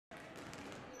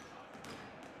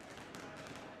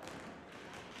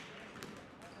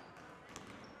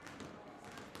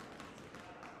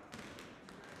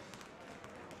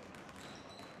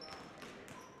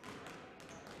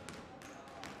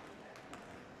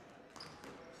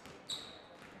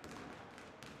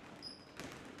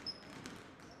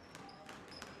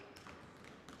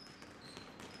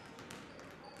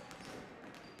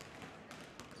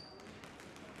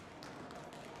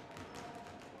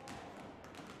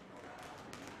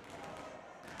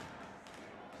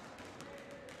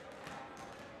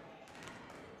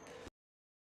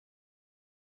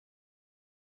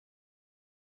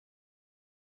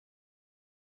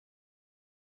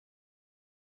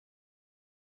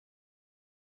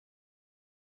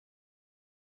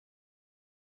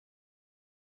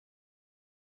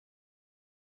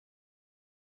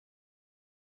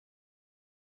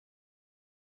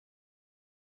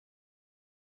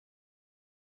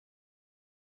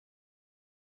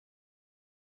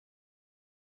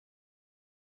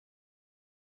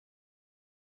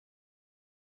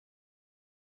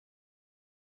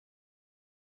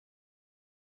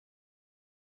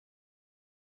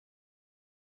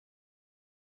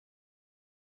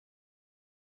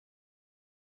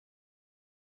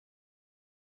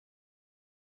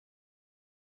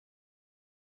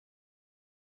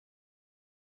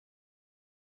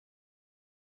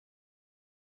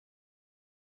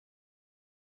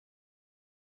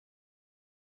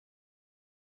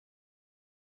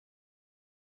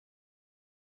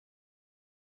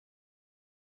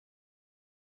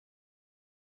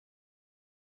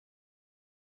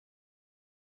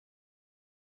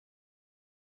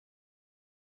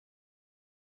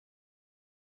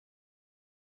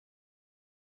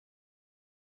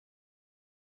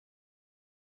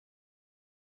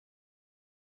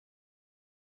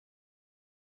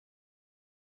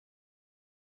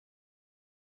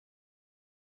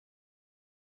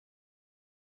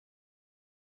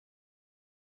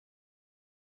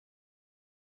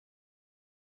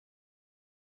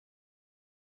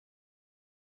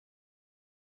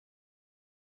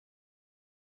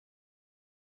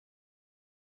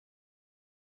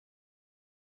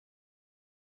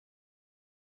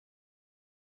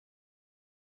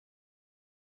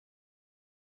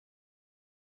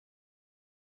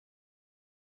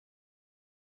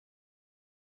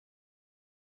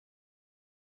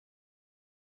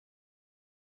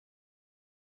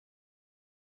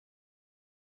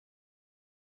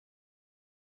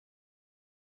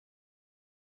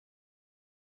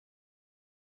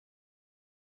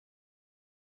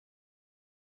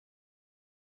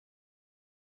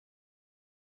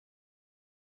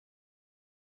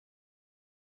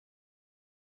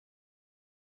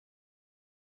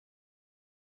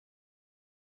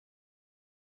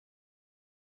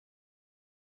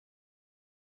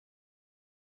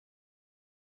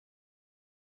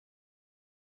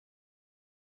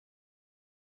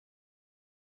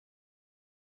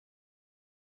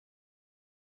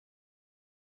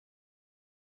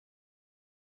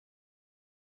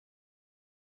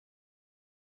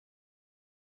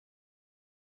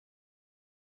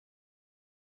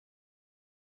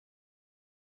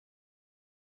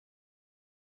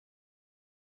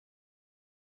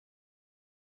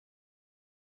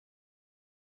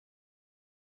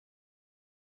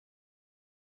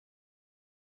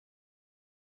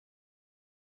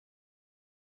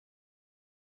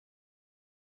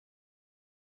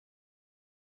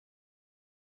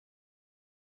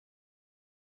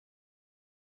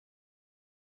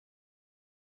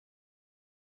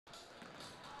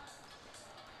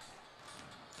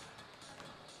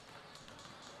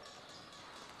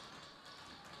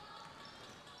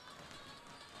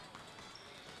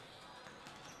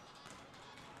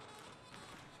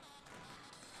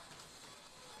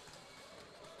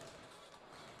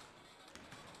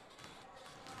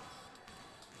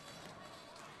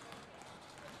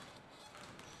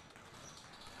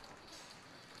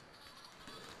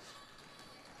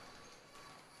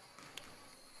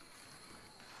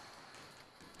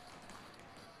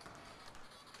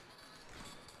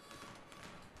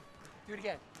Do it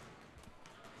again.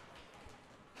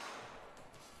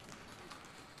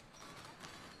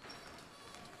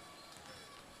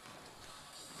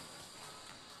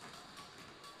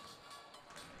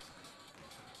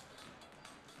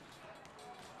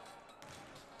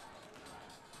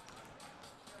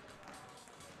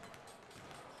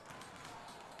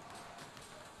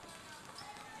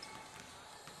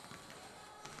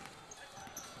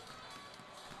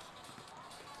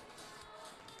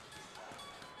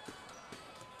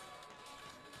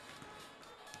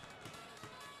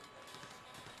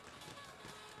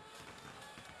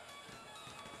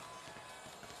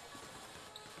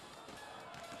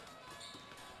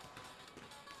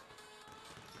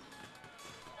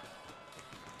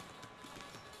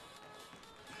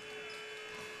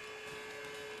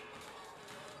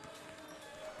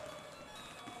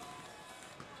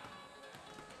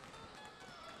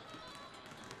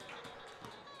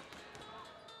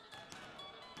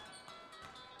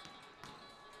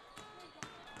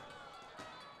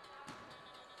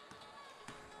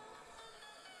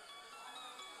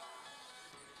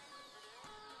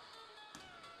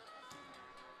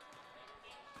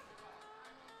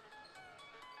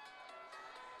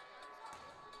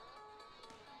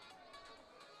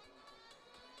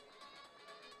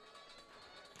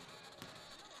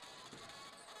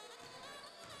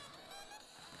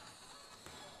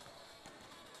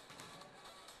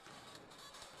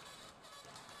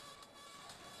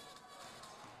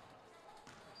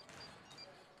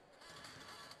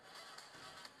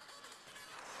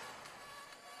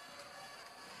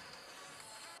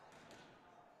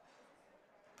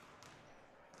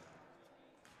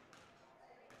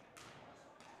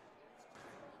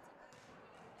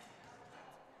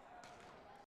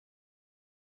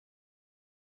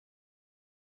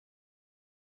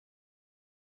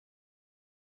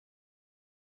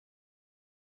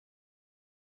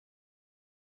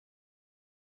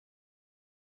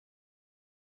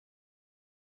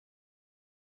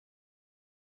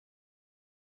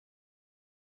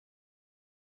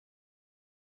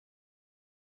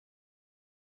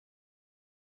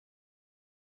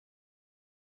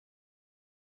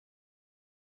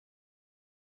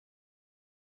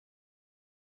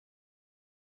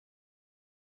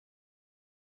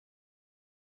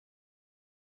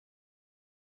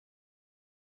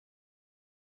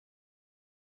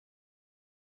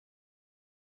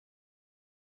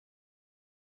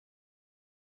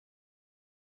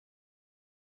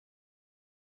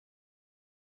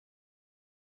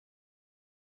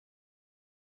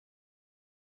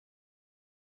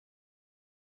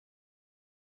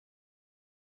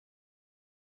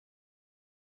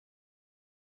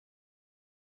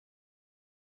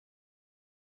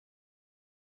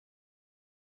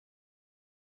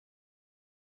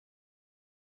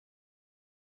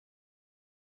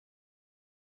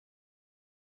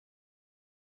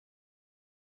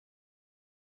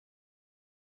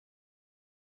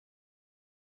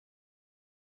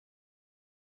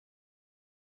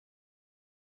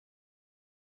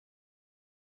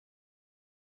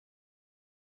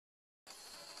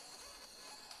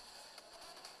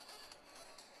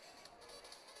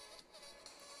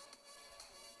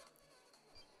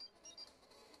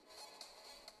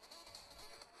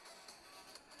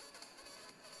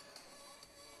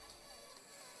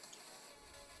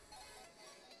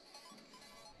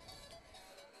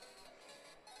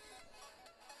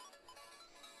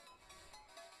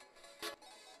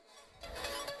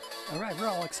 All right, we're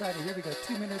all excited here. We got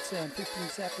 2 minutes and 15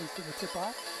 seconds to the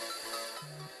tip-off.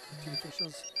 Two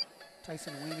officials,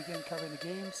 Tyson and Wayne again, covering the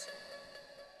games.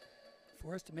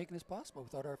 For us to making this possible.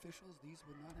 Without our officials, these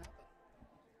would not happen.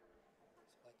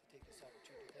 So I'd like to take this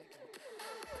opportunity to thank them.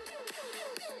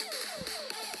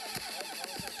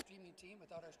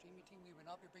 Without our streaming team, we would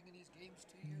not be bringing these games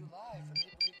to you live from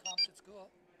Maple Creek Composite School.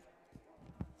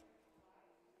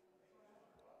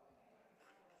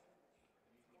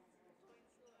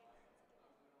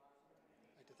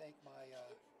 I'd like to thank my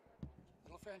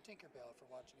little friend Tinkerbell for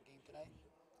watching the game tonight,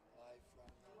 live from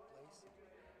the place.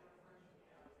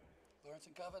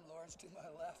 Lawrence and Coven, Lawrence to my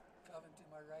left, Coven to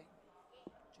my right.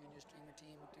 Junior streamer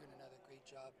team doing another great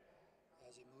job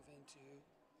as we move into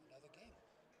another game.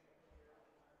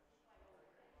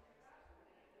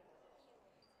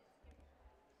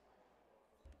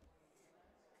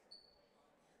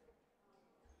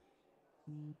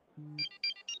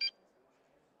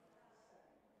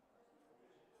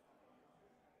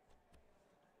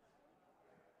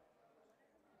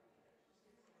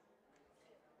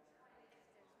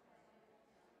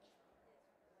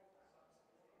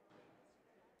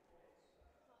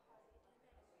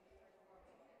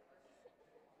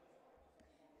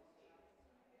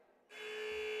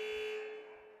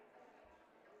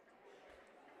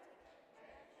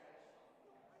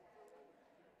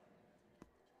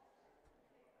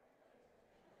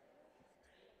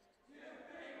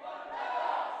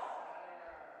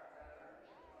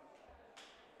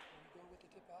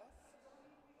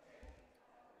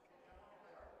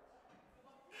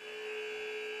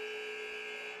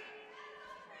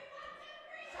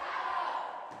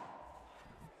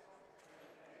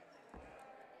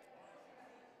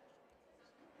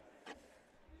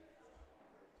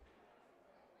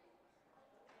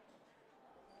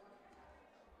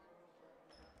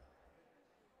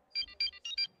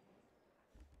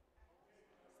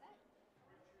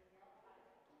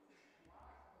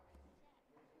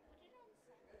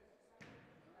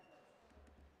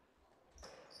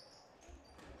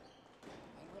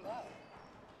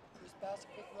 pass,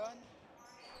 a quick run.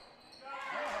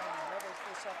 And Rebels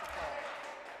first up the call.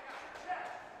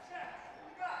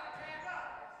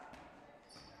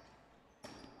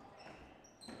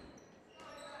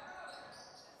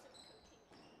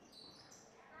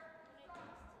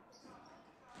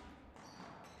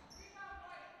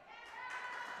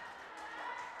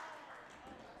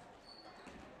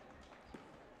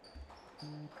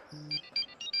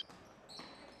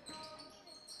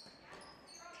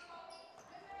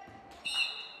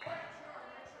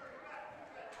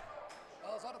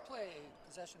 Ball's out of play.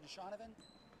 Possession to Shaunavon.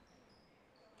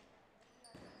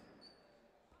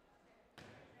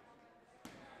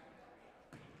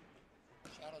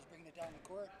 Shadows bringing it down the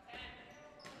court.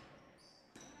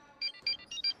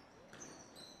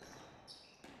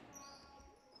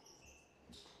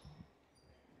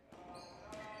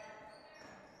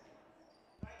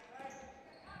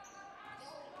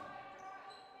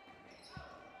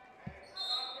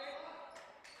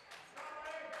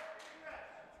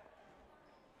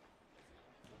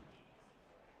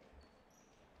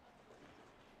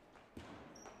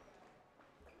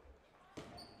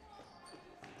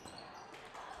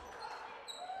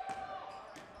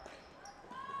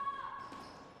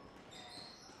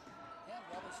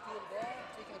 Steal the ball,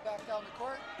 taking it back down the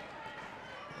court.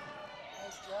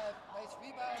 Nice drive, nice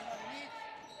rebound underneath.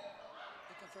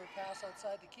 Looking for a pass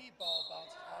outside the key. Ball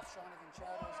bounces off Shaunavon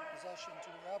Shadows in possession to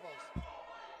the Rebels.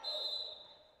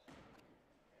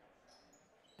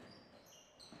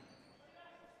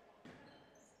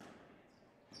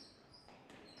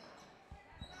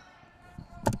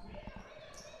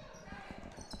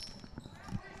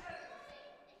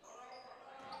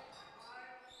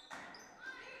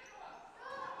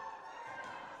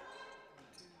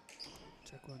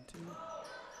 Check 1, 2.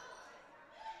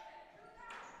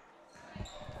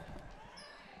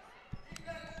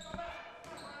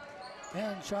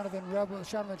 And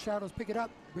Shaunavon Shadows pick it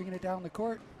up, bringing it down the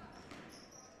court.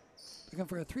 Looking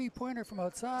for a three-pointer from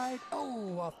outside.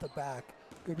 Oh, off the back.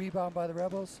 Good rebound by the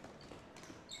Rebels.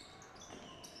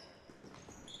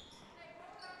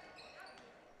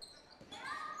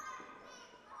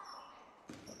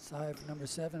 Outside for number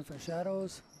 7 for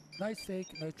Shadows. Nice fake,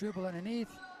 nice dribble underneath.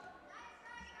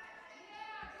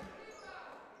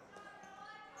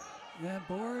 And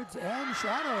boards and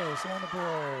Shadows on the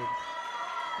board.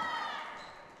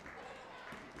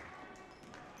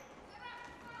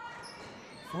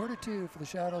 Four to 2 for the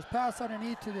Shadows. Pass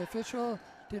underneath to the official.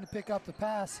 Didn't pick up the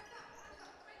pass.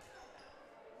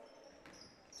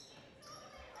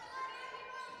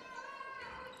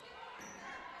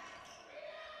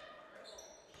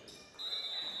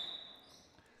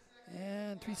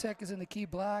 And 3 seconds in the key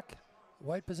black.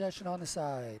 White possession on the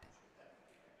side.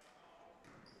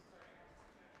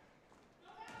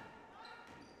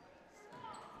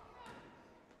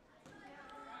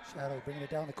 Shadow bringing it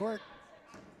down the court.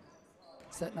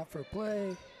 Setting up for a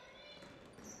play.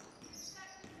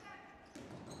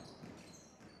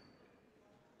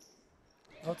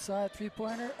 Outside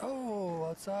three-pointer. Oh,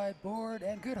 outside board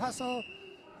and good hustle.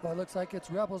 Well, it looks like it's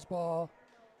Rebels ball.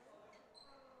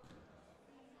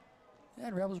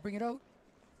 And Rebels bring it out.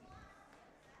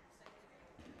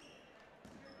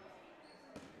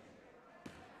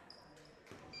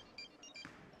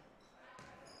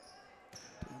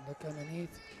 Look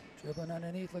underneath. Dribbling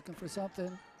underneath, looking for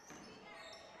something.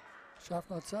 Shot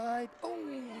from outside. Oh,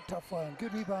 tough one.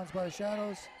 Good rebounds by the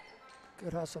Shadows.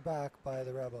 Good hustle back by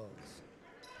the Rebels.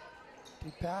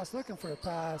 Deep pass, looking for a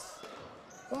pass.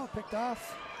 Oh, picked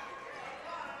off.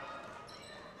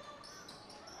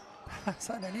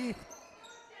 Pass underneath.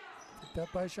 Picked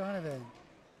up by Shaunavon.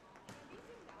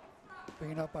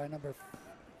 Bringing up by number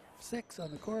 6 on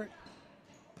the court.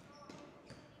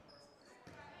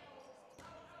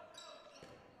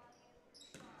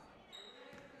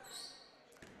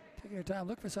 Taking your time,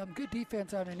 look for something. Good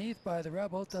defense underneath by the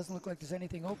Rebels. Doesn't look like there's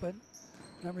anything open.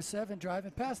 Number 7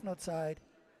 driving, passing outside.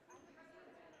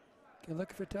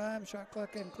 Looking for time. Shot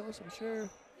clock getting close, I'm sure.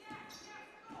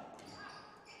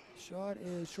 Shot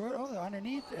is short. Oh,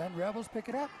 underneath, and Rebels pick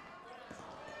it up.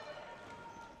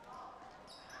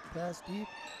 Pass deep,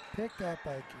 picked up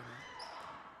by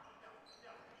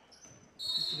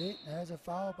Keenan. There's a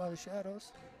foul by the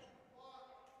Shadows.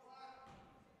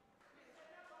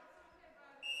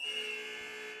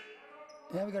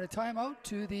 Yeah, we got a timeout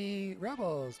to the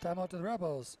Rebels. Timeout to the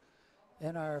Rebels.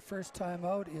 And our first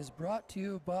timeout is brought to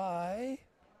you by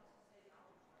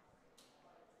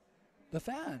the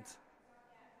fans.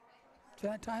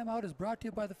 Timeout is brought to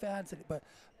you by the fans. But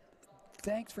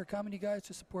thanks for coming, you guys,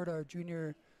 to support our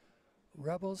junior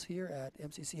Rebels here at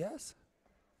MCCS.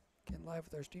 Getting live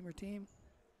with our streamer team.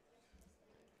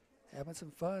 having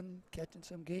some fun, catching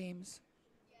some games.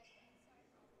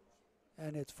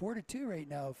 And it's 4-2 right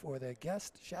now for the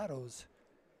guest Shadows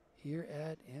here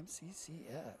at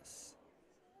MCCS.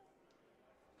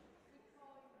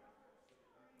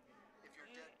 If you're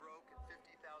dead broke and $50,000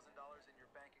 in your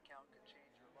bank account could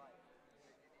change your life,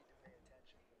 then you need to pay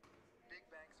attention. Big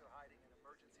banks are hiding an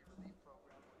emergency relief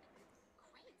program where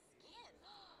Great skin.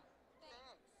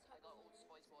 Thanks. I got Old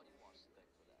Spice body wash to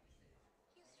thank for that.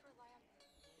 He used to rely on.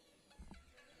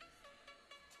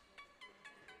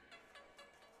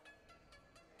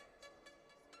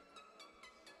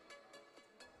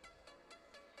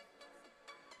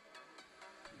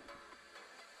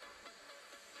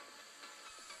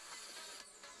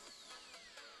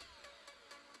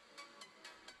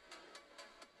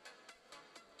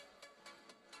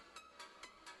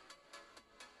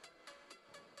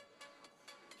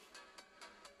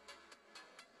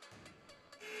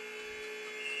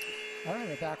 All right,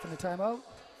 we're back from the timeout.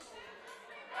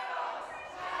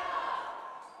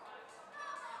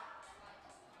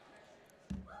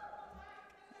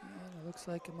 And it looks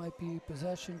like it might be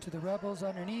possession to the Rebels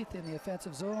underneath in the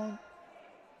offensive zone.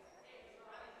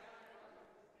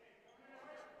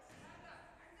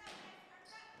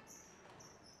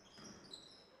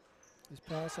 This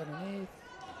pass underneath.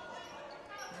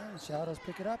 And the Shadows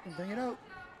pick it up and bring it out.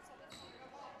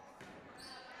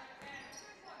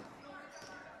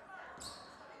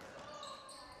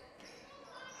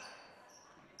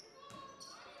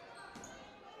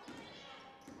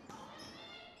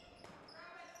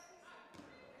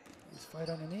 Fight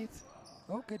underneath.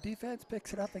 Oh, good defense.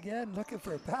 Picks it up again. Looking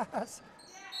for a pass.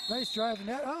 Nice drive in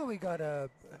net. Oh, we got a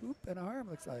hoop and a arm,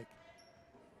 looks like.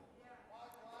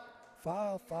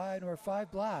 Foul, 5 or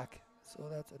 5 black. So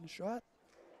that's a shot.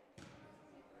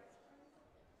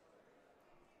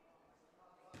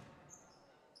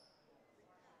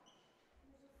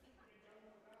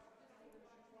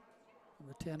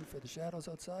 Number 10 for the Shadows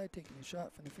outside, taking a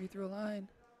shot from the free throw line.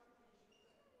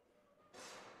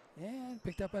 And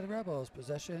picked up by the Rebels.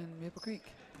 Possession, Maple Creek.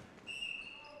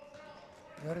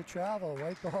 Let it travel.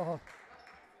 White ball.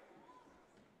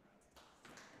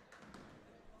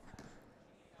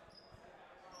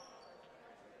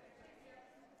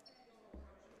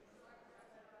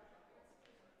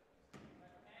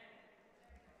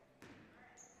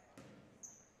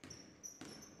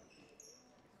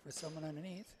 For someone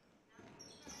underneath.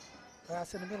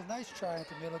 Pass in the middle. Nice try at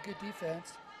the middle. Good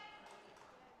defense.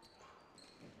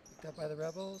 Picked up by the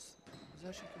Rebels.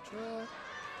 Possession control.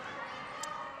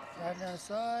 Driving down the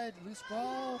side. Loose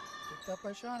ball. Picked up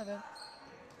by Shaunavon.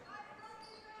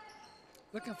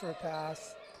 Looking for a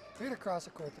pass. Right across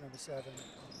the court to number 7.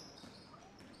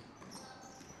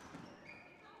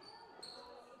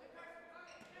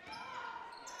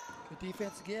 Good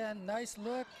defense again. Nice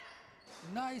look.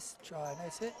 Nice try.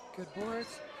 Nice hit. Good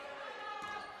boards.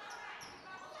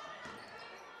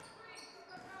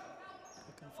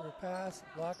 Looking for a pass.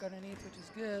 Block underneath, which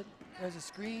is good. There's a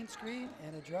screen,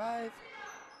 and a drive.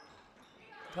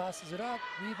 Tosses it up.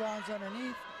 Rebounds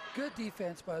underneath. Good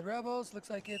defense by the Rebels. Looks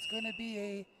like it's going to be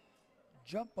a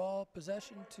jump ball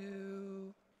possession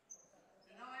to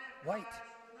White.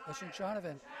 Pushing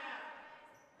Shaunavon.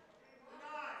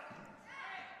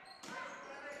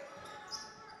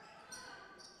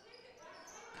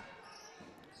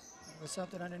 With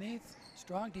something underneath.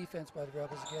 Strong defense by the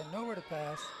Rebels again. Nowhere to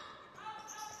pass.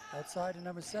 Outside to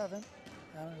number 7.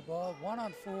 Down on the ball.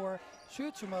 1-on-4.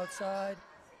 Shoots from outside.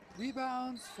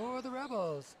 Rebounds for the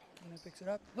Rebels. Keenan picks it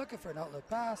up. Looking for an outlet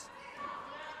pass.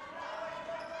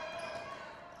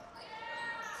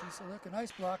 Cecil look. A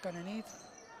nice block underneath.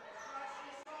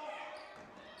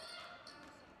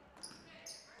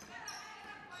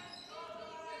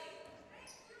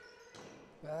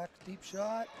 Back. Deep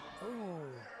shot. Oh.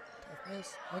 Tough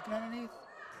miss. Looking underneath.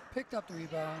 Picked up the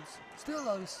rebounds. Still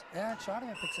loose. And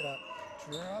Shaunavon picks it up.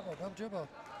 Dribble. Double dribble.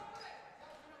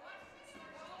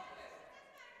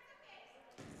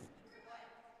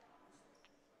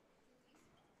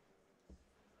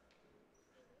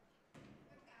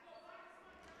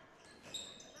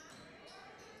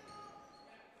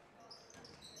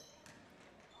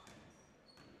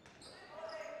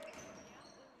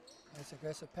 Nice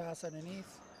aggressive pass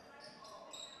underneath.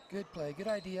 Good play. Good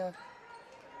idea.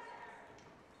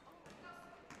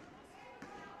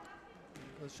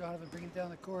 Goes Shaunavon bringing it down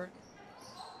the court.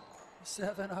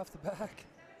 7 off the back.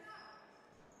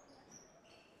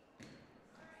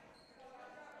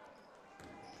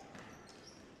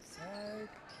 Side.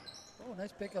 Oh,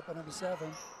 nice pickup on number 7.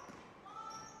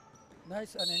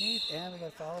 Nice underneath, and we got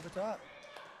a foul over top.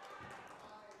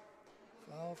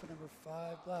 Foul for number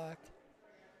 5, Black.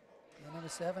 And number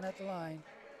 7 at the line.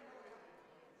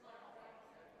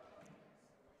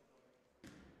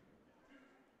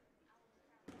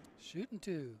 Shooting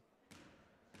 2.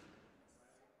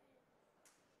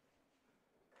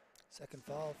 Second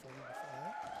foul for number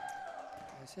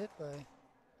 5. Nice hit by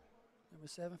number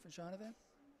 7 for Shaunavon.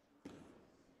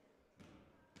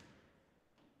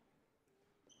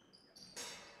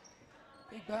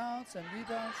 Big bounce and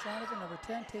rebound. Shaunavon, number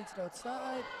 10, takes it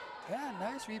outside. And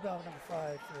nice rebound, number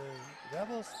 5 for the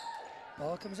Rebels.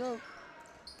 Ball comes out.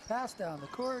 Pass down the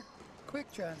court.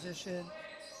 Quick transition.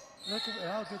 Look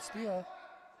at good steal.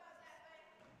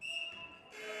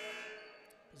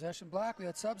 Possession block. We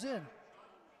had subs in.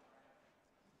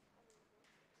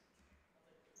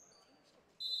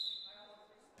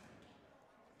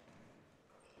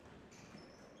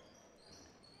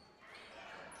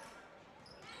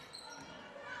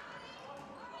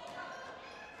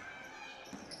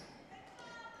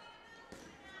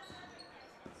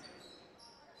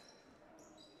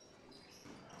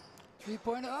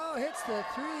 Three-pointer, oh, hits the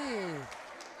 3.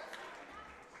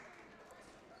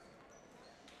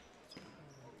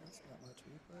 That's not much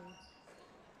replay.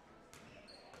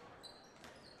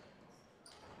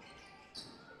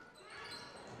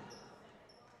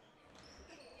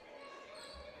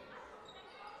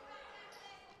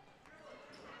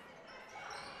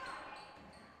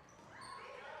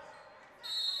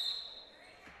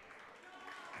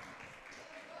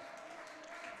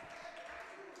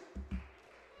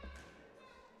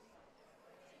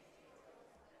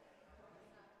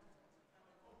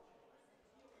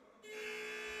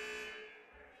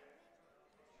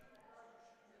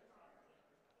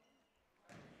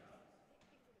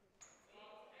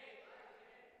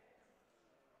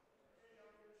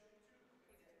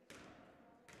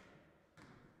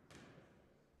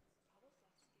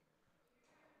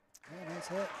 Yeah, nice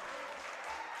hit.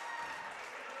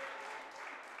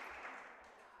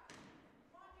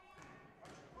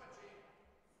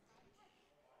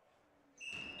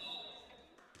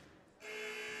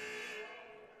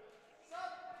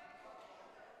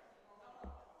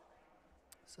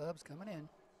 Subs coming in.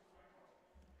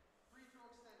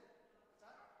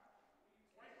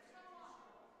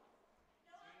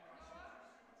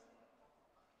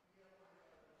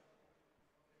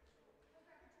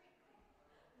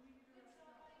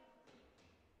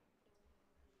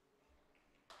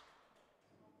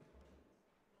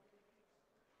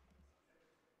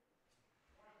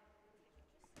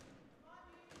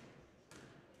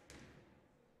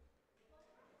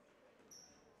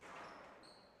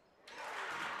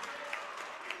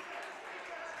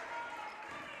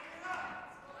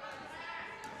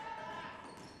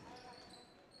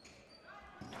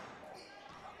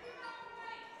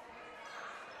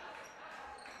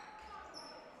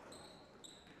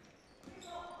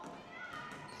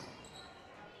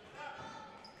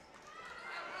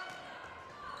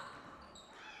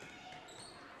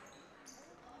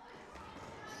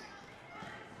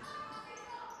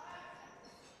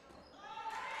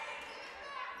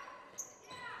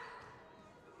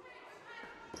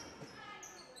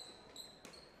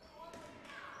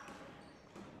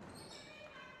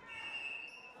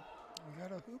 We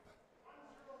got a hoop.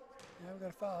 Yeah, we got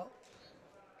a foul.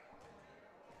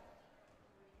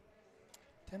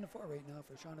 10-4 right now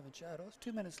for Shaunavon Shadows.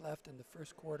 2 minutes left in the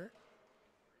first quarter.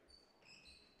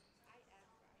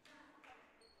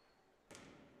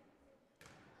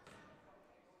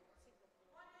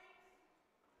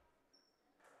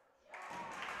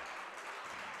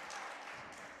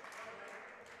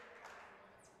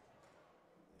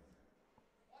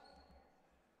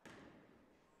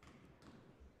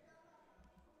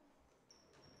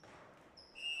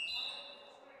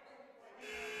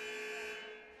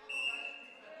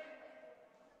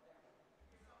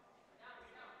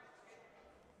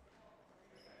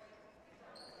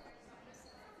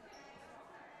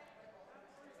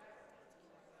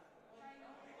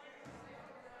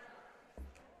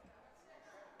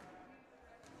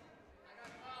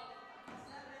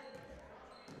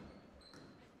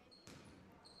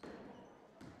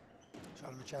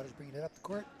 Shaunavon Shadows bringing it up the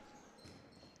court.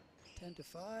 10-5.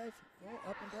 Oh,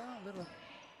 up and down. Little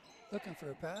looking for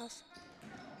a pass.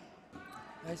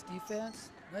 Nice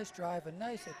defense. Nice drive. A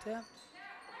nice attempt.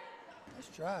 Nice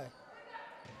try.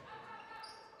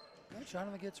 And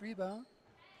Shaunavon gets rebound.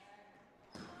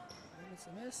 And it's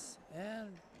a miss.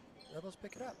 And Rebels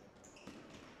pick it up.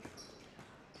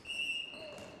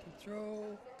 Deep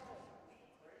throw.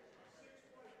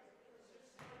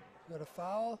 Got a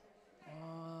foul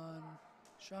on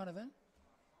Shaunavon.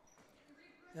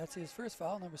 That's his first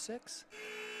foul, number 6.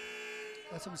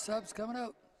 Got some subs coming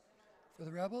out for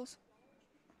the Rebels.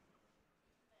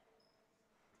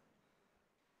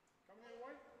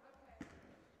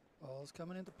 Ball's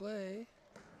coming into play.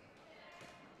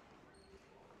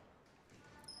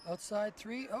 Outside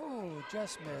three. Oh,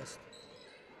 just missed.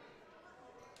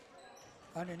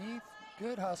 Underneath.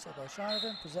 Good hustle by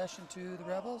Shaunavon. Possession to the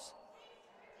Rebels.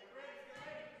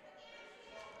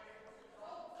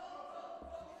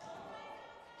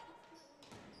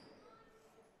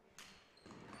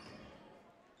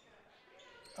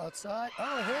 Outside.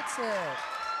 Oh, hits it.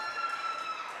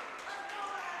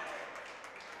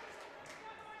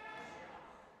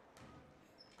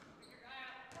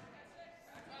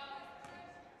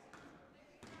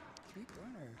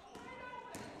 Three-pointer.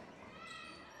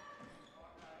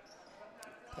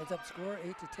 Ties up score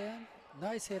 8-10.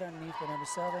 Nice hit underneath by number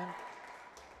 7.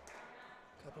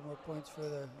 Couple more points for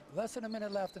the less than a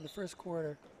minute left in the first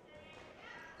quarter.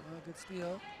 Oh, good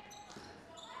steal.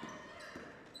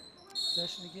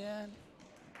 Possession again.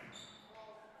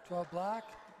 12 block.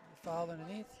 Foul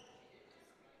underneath.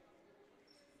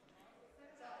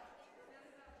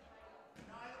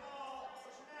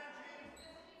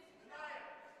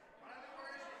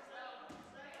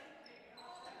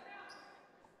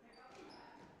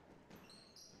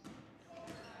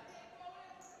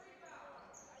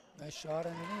 Nice shot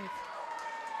underneath.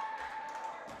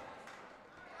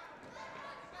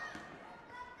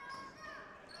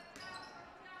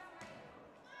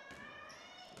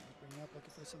 Bring up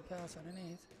looking for some pass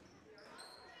underneath.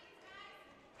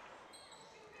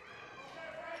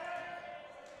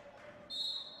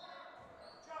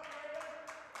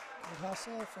 Good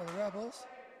hustle for the Rebels.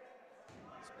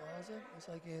 Spells it. Looks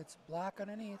like it's black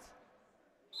underneath.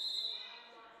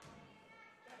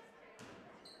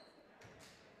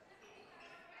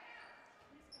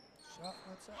 Shot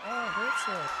outside. Oh, hits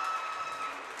it.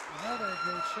 Another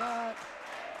great shot.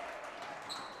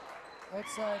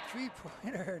 Outside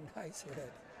three-pointer. Nice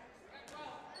hit.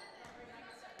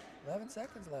 11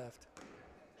 seconds left.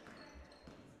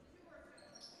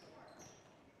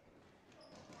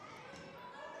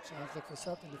 Sounds like for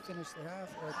something to finish the half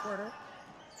or a quarter.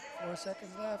 4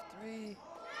 seconds left. Three.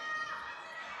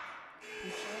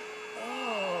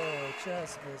 Oh,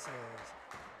 just misses.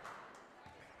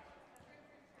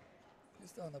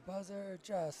 Just on the buzzer,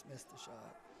 just missed the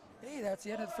shot. Hey, that's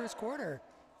the end of the first quarter.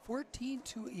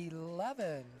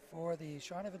 14-11 for the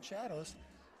Shaunavon Shadows.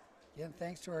 Again,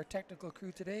 thanks to our technical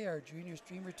crew today, our junior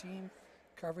streamer team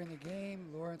covering the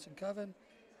game, Lawrence and Coven.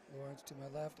 Lawrence to my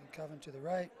left and Coven to the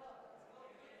right.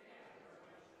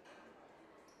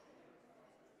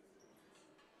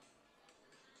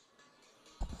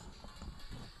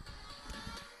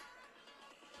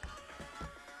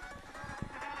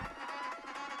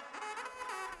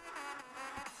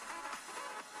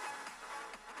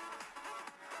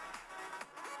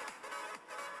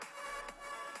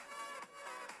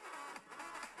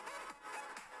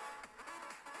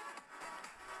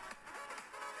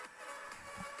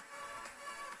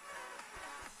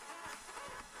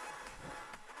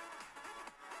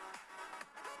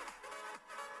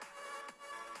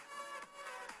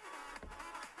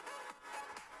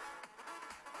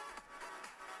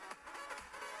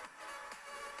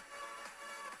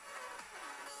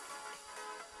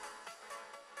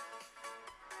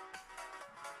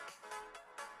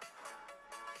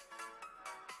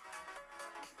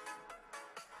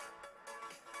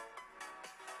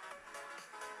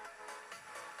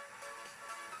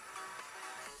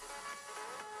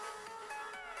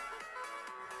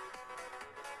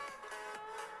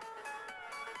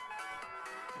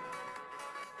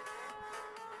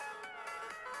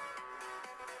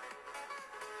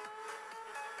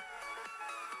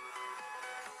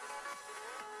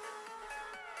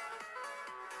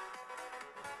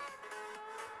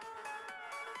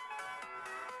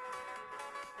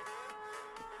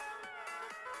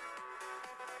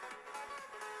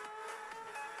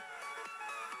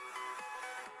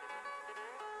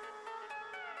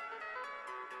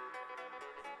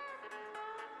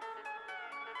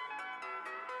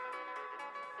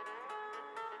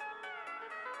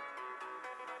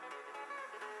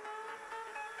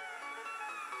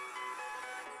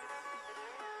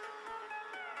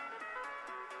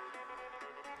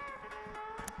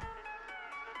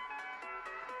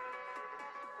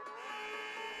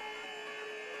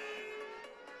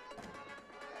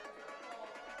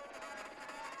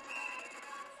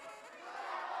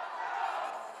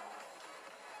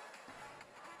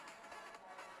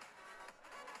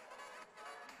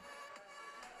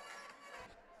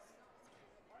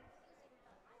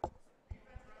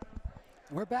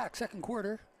 We're back, second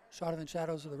quarter. Shaunavon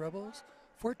Shadows of the Rebels.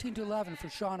 14-11 for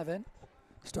Shaunavon.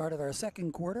 Start of our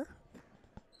second quarter.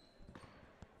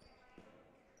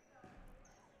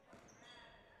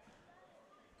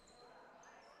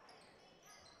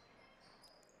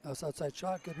 Nice outside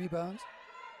shot, good rebounds.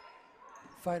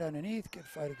 fight underneath. Good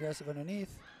fight, aggressive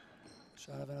underneath.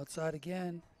 Shaunavon outside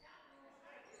again.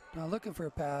 Now looking for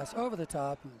a pass over the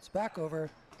top. It's back over.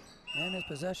 And it's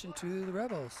possession to the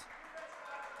Rebels.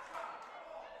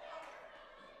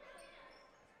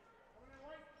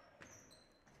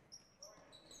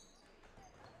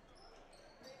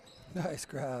 Nice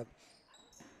grab.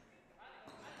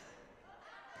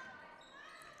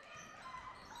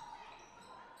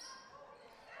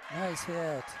 Nice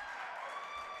hit.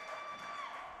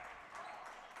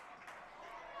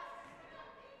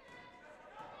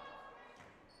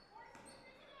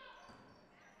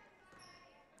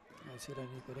 Nice hit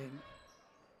underneath it in.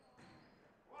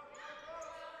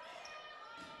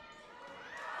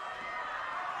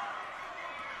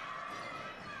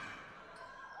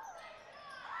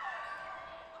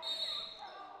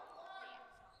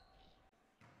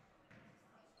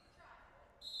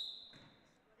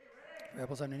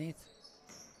 Rebels underneath.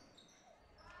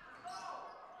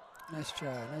 Nice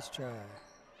try, nice try.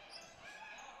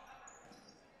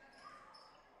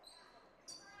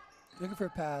 Looking for a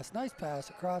pass. Nice pass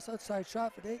across, outside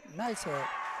shot for Dayton. Nice hit.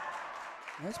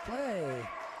 Nice play.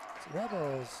 So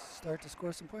Rebels start to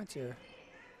score some points here.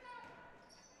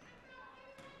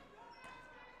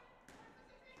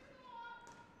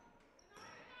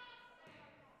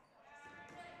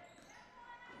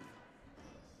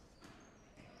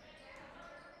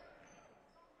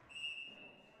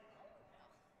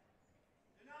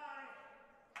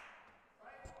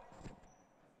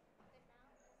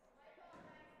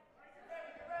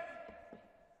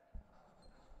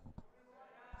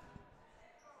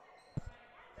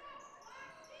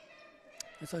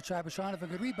 And so try Shaunavon, a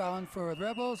good rebound for the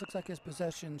Rebels. Looks like his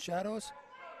possession Shadows.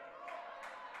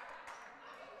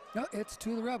 No, it's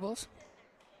to the Rebels.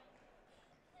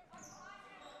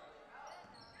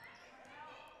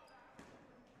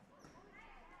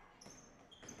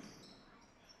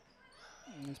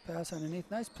 Nice pass underneath.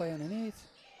 Nice play underneath.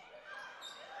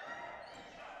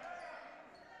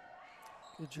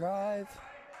 Good drive.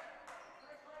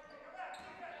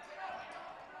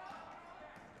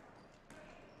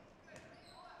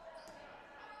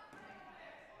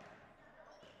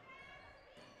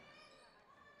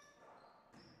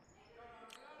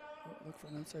 Look for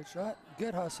an inside shot.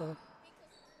 Good hustle.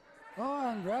 Oh,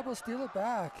 and Rebels steal it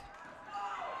back.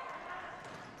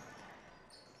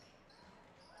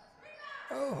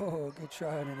 Oh, good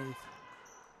try underneath.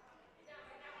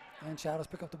 And Shadows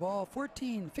pick up the ball.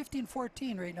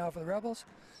 15-14 right now for the Rebels.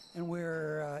 And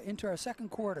we're into our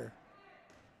second quarter.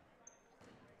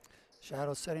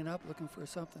 Shadows setting up, looking for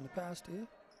something to pass to.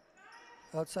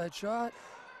 Outside shot.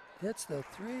 Hits the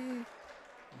three.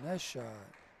 Nice shot.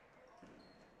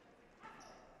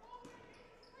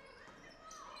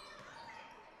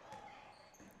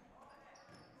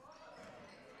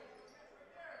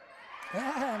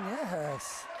 And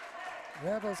yes,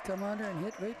 Rebels come under and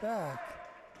hit right back.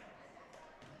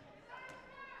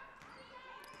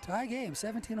 Tie game,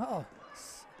 17-all.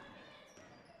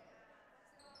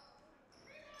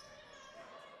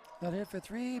 Another hit for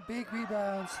three, big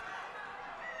rebounds.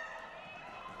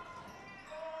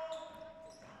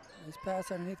 Nice pass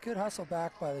underneath, good hustle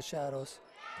back by the Shadows.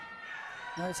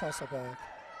 Nice hustle back.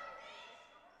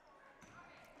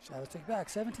 Shadows take back,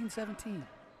 17-17.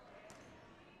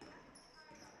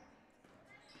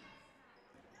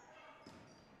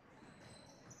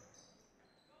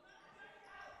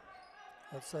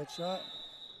 Outside shot.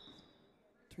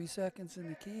 3 seconds in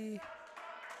the key.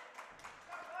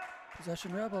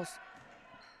 Possession Rebels.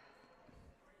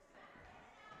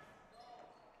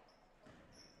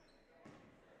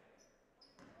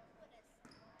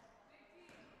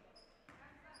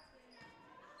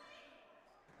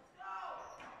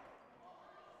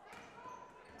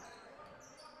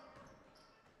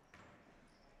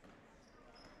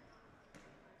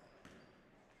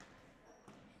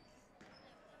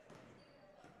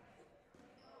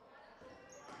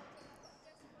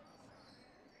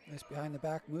 Nice behind the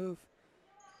back move.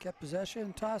 Kept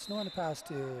possession, toss, no one to pass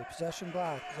to. Possession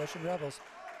Black, possession Rebels.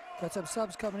 Got some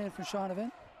subs coming in from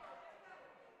Shaunavon.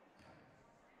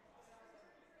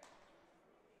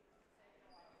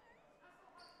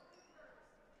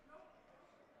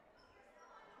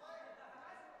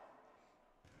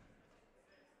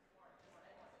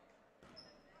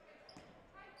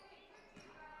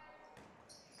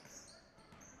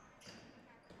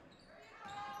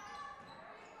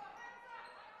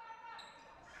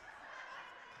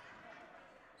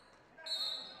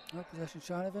 Oh, possession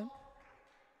Shaunavon.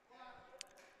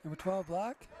 Number 12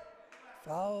 Black.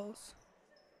 Fouls.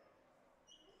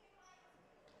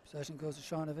 Possession goes to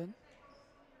Shaunavon.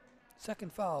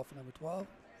 Second foul for number 12.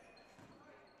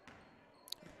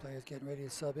 Players getting ready to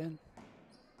sub in.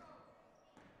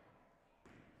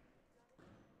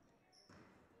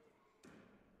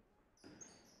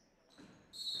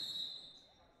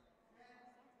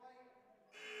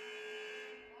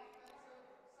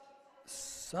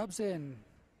 Subs in.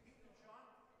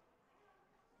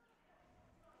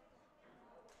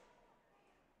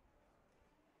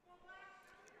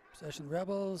 Possession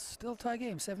Rebels, still tie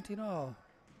game, 17-all.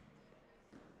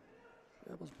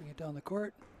 Rebels bring it down the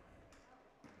court.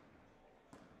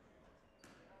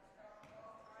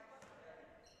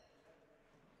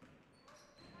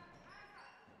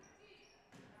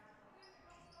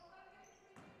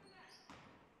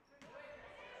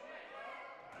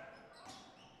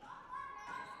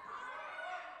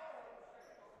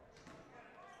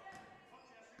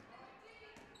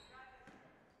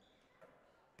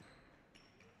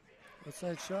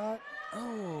 Outside shot.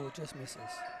 Oh, just misses.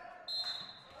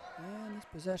 And it's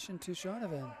possession to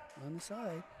Shaunavon on the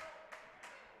side.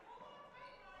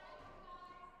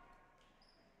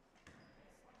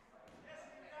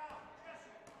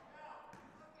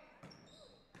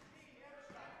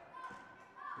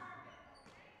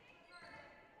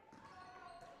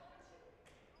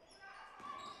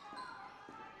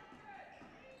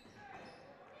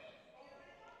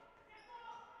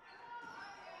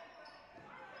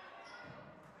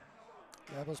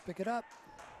 Rebels pick it up.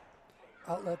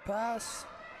 Outlet pass.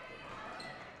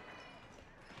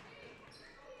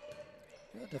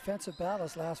 Good defensive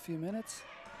battles last few minutes.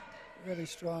 Really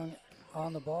strong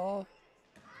on the ball.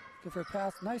 Good for a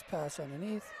pass. Nice pass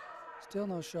underneath. Still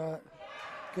no shot.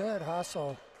 Good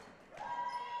hustle.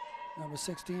 Number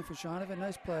 16 for Shaunavon.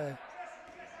 Nice play.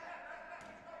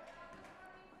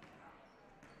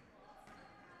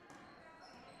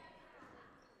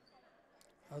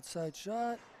 Outside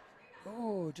shot.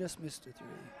 Oh, just missed a three.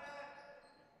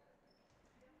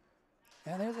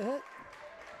 And there's a hit.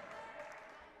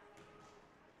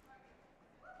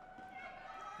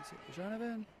 That's it for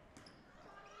Shaunavon.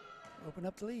 Open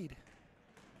up the lead.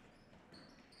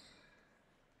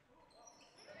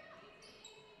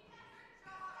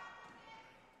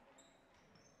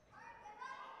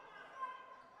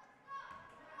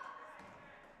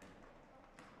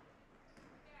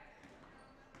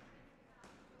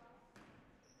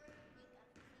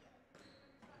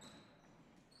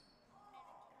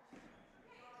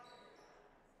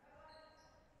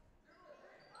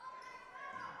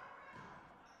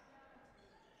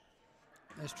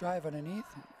 Nice drive underneath.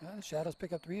 The Shadows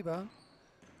pick up the rebound.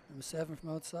 Number 7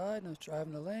 from outside. Nice drive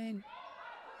in the lane.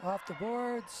 Off the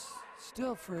boards.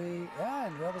 Still free.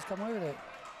 And Rebels come away with it.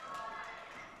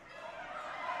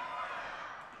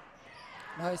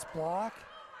 Nice block.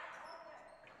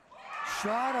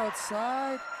 Shot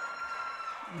outside.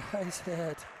 Nice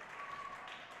hit.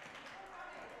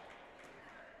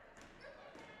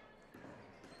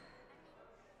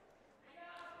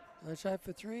 Another shot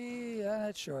for 3, and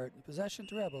that's short. Possession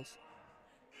to Rebels.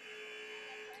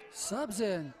 Subs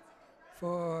in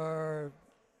for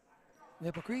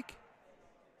Maple Creek.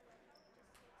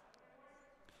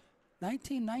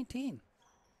 19-19.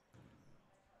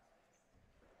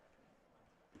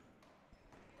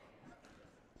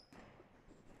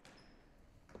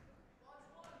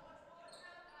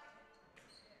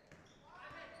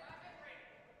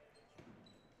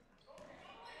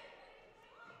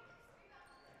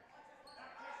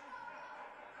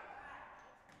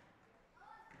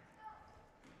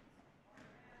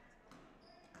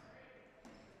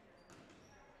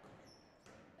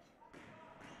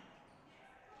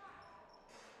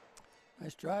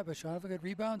 Nice drive by Shaunavon. Good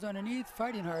rebounds underneath.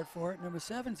 Fighting hard for it. Number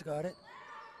 7's got it.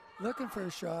 Looking for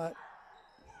a shot.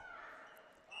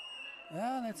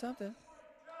 Yeah, that's something.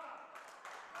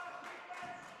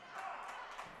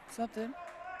 Something.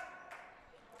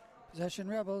 Possession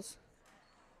Rebels.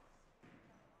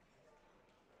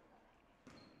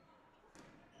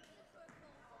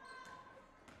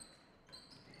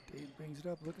 Dave brings it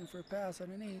up, looking for a pass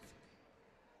underneath.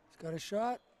 He's got a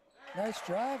shot. Nice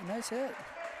drive, nice hit.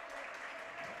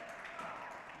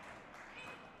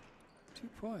 2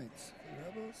 points for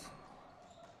the Rebels.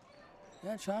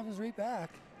 Yeah, Shaunavon's right back.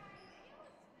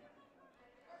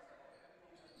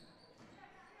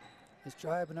 Nice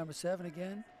drive by number 7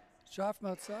 again. Shot from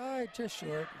outside, just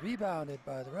short. Rebounded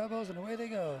by the Rebels, and away they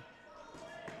go.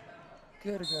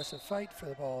 Good aggressive fight for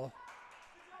the ball.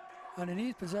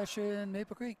 Underneath, possession,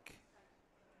 Maple Creek.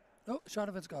 Oh,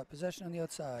 Shaunavon's got possession on the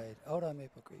outside. Out on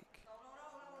Maple Creek.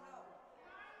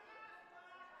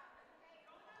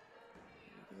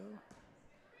 There we go.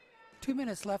 2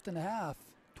 minutes left in the half.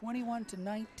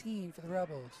 21-19 for the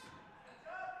Rebels.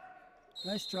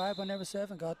 Nice drive by number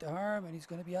 7. Got the arm, and he's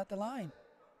going to be at the line.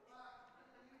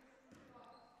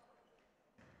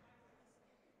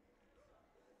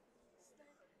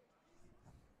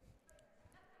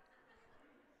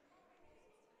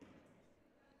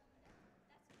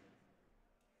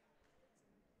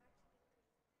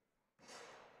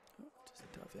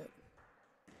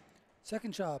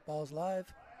 Second shot, ball's live.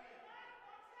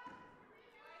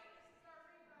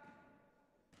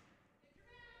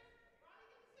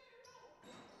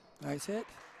 Nice hit.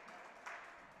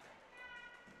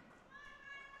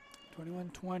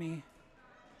 21-20.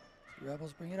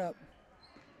 Rebels bring it up.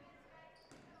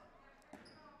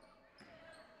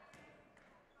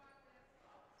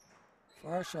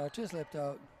 Far shot just lipped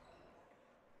out.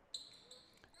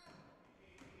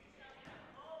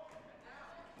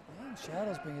 And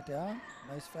Shadows bring it down.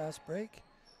 Nice fast break.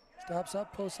 Stops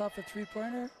up, posts up a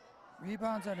three-pointer.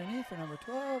 Rebounds underneath for number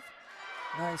 12.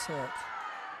 Nice hit.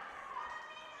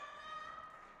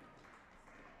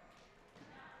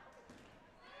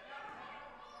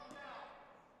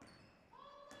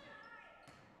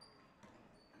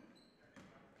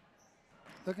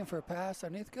 Looking for a pass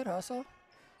underneath. Good hustle.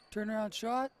 Turnaround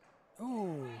shot.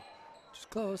 Ooh, just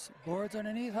close. Boards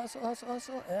underneath. Hustle, hustle,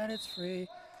 hustle. And it's free.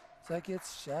 It's like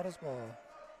it's Shadows ball.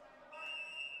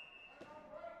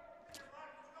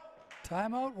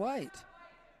 Timeout White.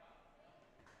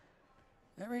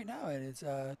 And right now it is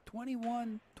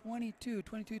 21-22,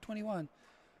 22-21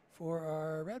 for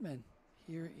our Redmen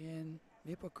here in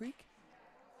Maple Creek.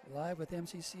 Live with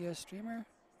MCCS streamer.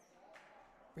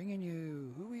 Bringing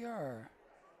you who we are.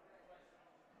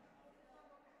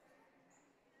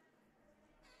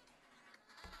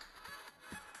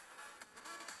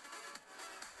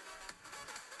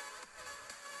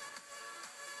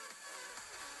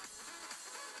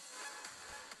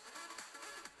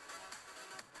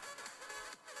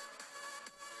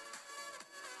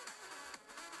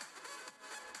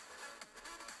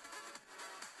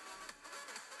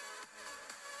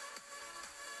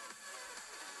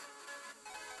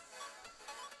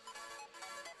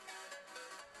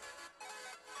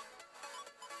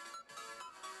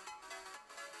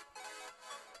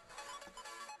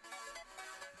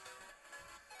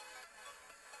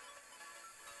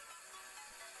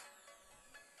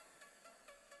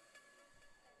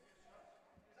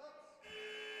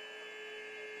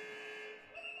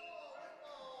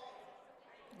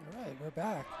 All right, we're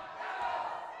back.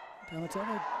 Time it's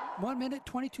over. 1 minute,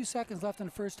 22 seconds left in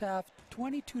the first half.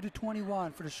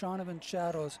 22-21 for the Shaunavon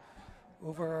Shadows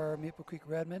over our Maple Creek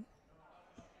Redmen.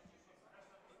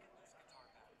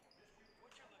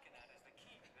 What you're looking at is the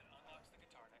key that unlocks the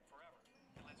guitar neck forever.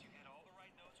 It lets you hit all the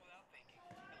right notes without thinking.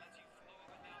 It lets you flow up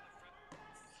and down the fret.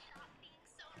 Stop being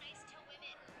so nice to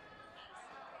women.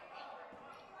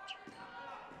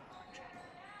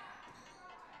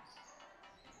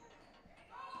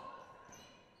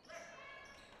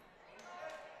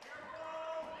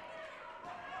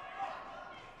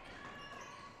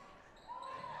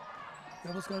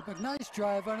 Rebels got a nice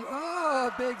drive on it.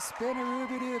 Oh, big spinner,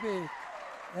 Ruby Dooby.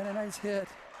 And a nice hit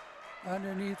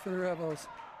underneath for the Rebels.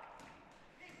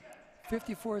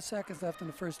 54 seconds left in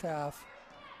the first half.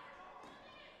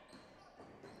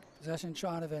 Possession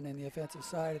Shaunavon in the offensive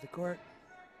side of the court.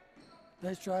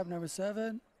 Nice drive, number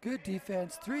 7. Good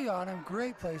defense. 3 on him.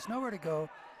 Great place. Nowhere to go.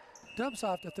 Dumps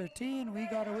off to 13. We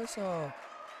got a whistle.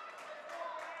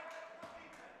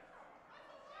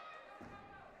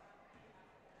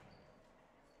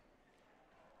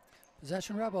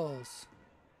 Possession Rebels.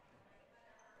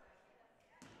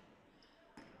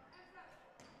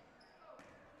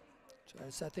 Try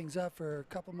to set things up for a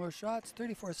couple more shots.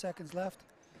 34 seconds left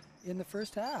in the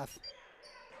first half.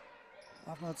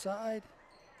 Off outside.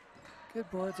 Good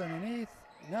boards underneath.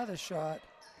 Another shot.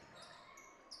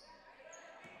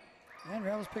 And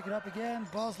Rebels pick it up again.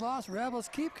 Ball's lost. Rebels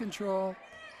keep control.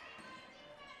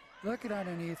 Looking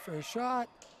underneath for a shot.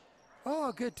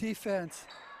 Oh, good defense.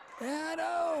 And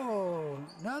oh,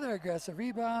 another aggressive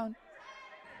rebound.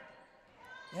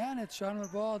 And it's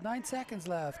Shaunavon ball. 9 seconds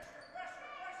left.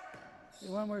 Get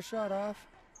one more shot off.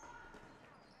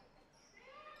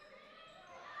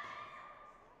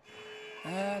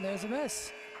 And there's a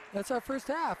miss. That's our first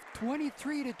half.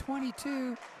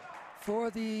 23-22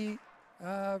 for the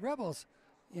Rebels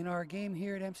in our game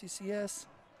here at MCCS.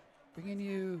 Bringing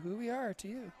you who we are to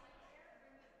you.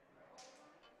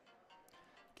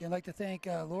 Again, I'd like to thank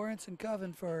Lawrence and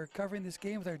Coven for covering this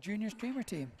game with our junior streamer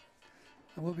team.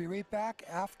 And we'll be right back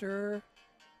after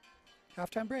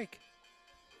halftime break.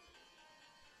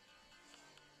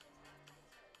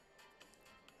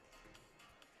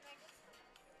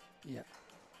 Yeah.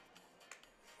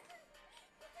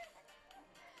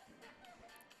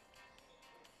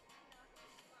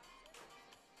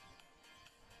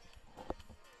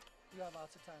 You got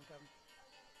lots of time, Kevin.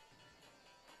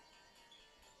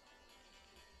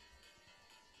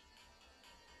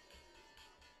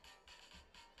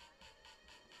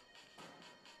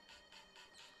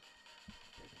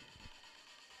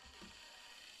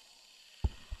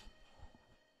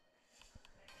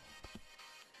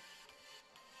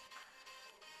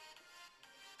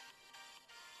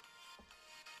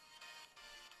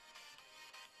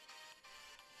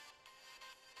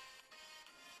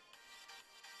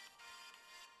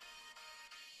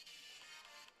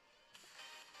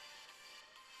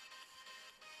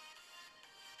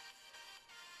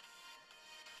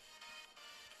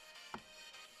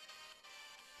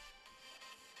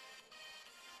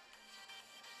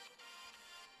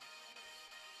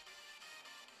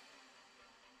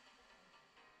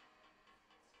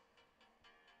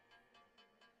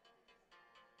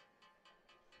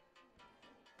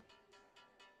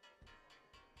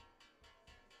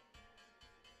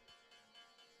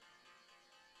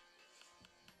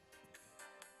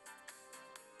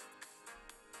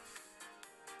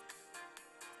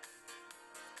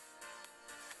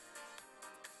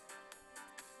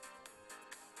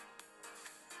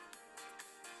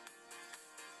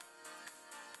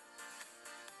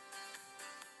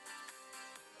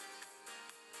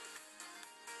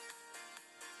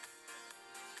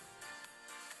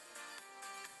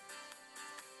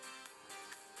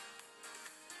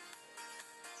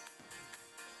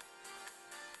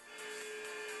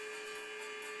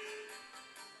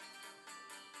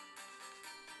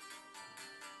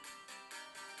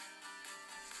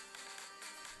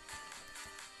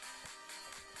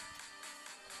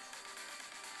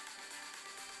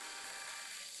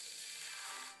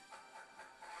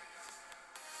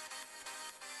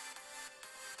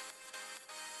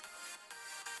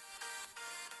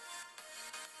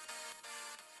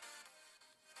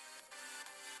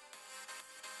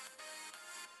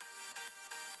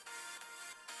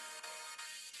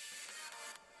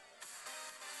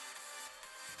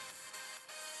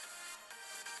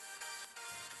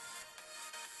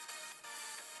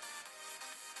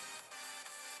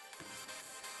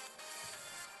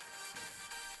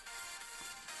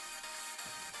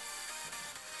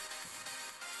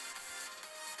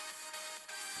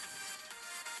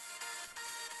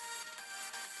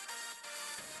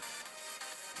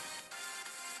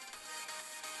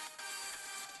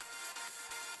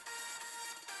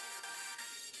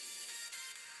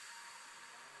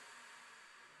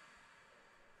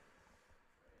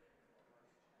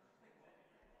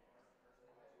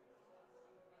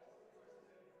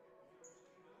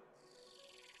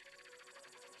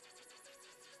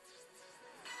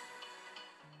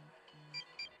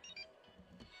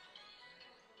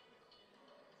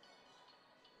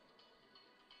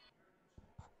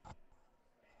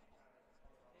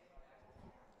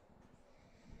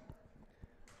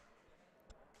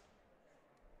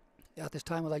 At this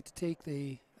time, I'd like to take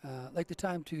the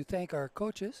time to thank our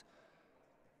coaches.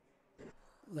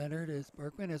 Leonard is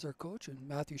Berkman as our coach, and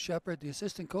Matthew Shepard, the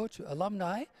assistant coach.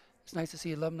 Alumni. It's nice to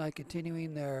see alumni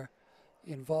continuing their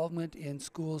involvement in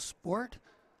school sport.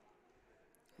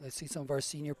 Let's see some of our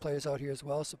senior players out here as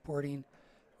well, supporting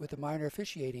with the minor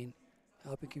officiating,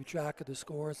 helping keep track of the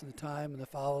scores and the time and the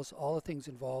fouls, all the things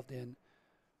involved in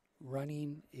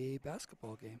running a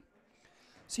basketball game.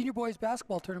 Senior boys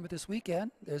basketball tournament this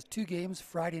weekend. There's 2 games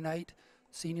Friday night.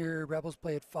 Senior Rebels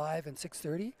play at 5 and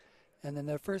 6:30. And then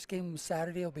their first game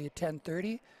Saturday will be at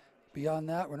 10:30. Beyond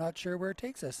that, we're not sure where it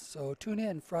takes us. So tune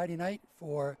in Friday night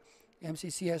for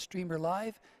MCCS Streamer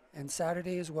Live and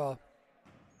Saturday as well.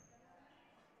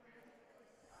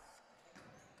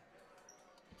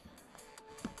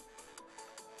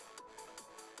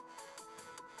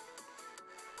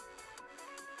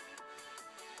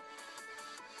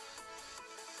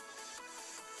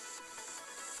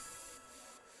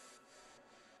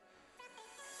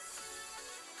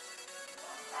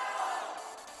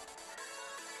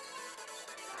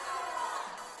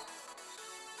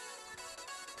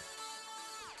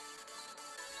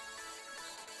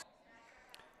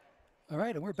 All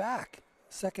right, and we're back.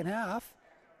 Second half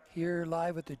here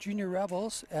live with the Junior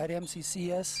Rebels at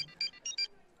MCCS.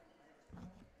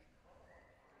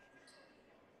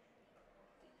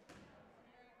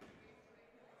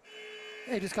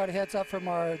 Hey, just got a heads up from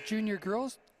our junior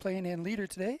girls playing in leader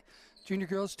today. Junior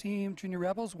girls team, Junior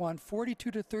Rebels won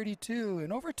 42-32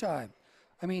 in overtime.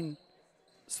 I mean,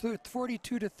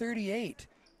 42-38.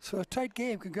 So a tight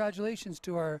game. Congratulations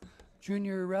to our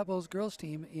Junior Rebels girls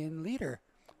team in leader.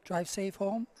 Drive safe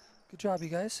home. Good job, you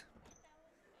guys.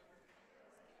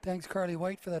 Thanks, Carly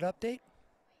White, for that update.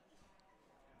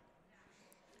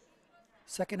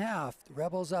 Second half, the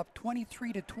Rebels up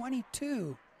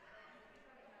 23-22.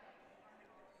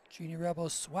 Junior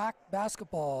Rebels SWAC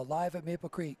basketball live at Maple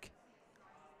Creek.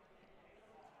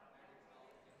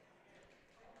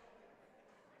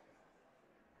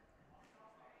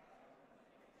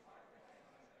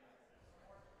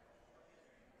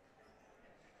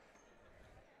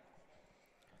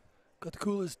 Got the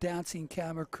coolest dancing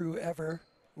camera crew ever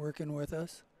working with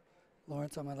us.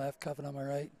 Lawrence on my left, Coven on my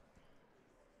right.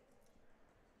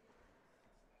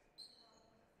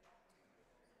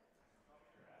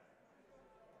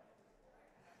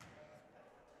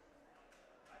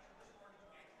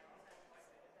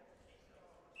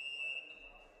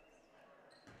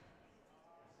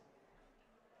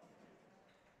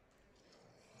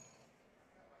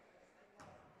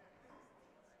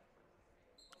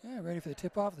 Yeah, ready for the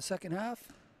tip-off of the second half.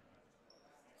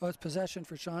 Oh, it's possession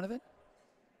for Shaunavon.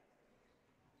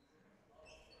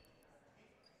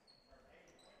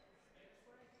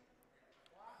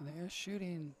 And they're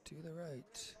shooting to the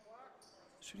right.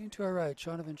 Shooting to our right.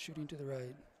 Shaunavon shooting to the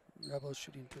right. Rebels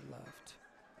shooting to the left.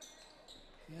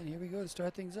 And here we go to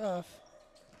start things off.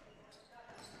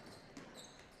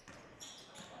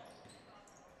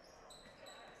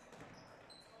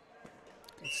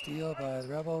 Good steal by the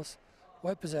Rebels.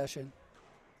 White possession.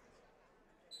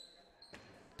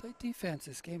 Tight defense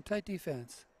this game, tight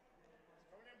defense.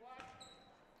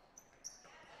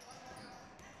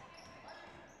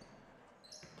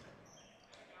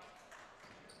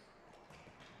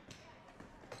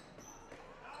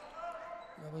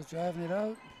 Rebels driving it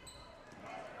out.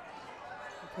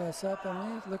 Pass up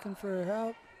underneath, looking for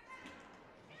help.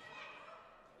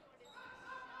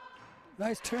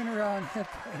 Nice turnaround hit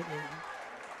by the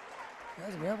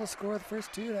guys. Rebels score the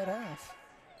first 2 of that half.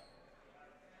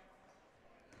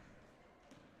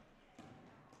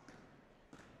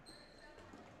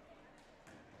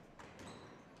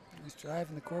 Nice drive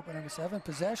in the court by number 7.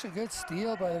 Possession, good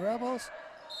steal by the Rebels.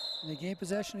 And they gain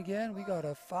possession again. We got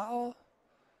a foul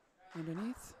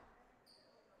underneath.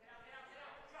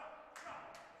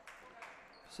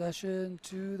 Possession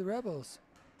to the Rebels.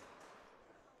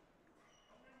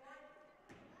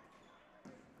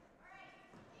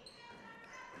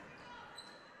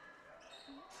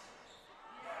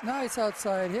 Nice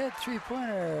outside hit,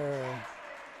 3-pointer.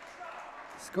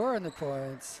 Scoring the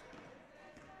points.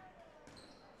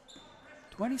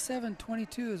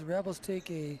 27-22 as Rebels take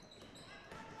a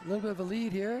little bit of a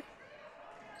lead here.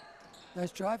 Nice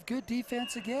drive, good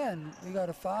defense again. We got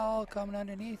a foul coming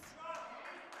underneath.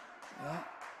 Yeah.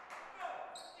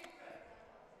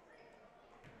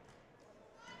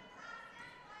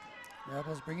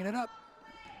 Rebels bringing it up.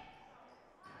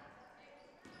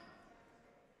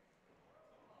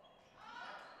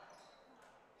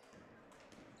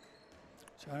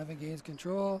 Shaunavon gains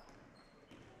control.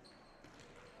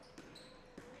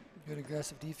 Good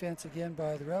aggressive defense again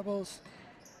by the Rebels.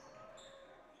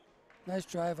 Nice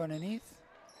drive underneath.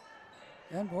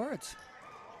 And boards.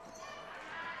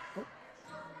 Oh.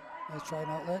 Nice try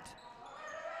and outlet.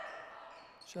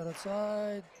 Shot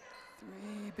outside.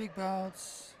 3, big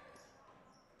bounce.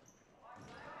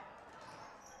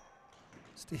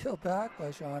 Steal back by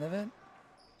Shaunavon.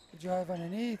 Good drive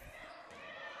underneath.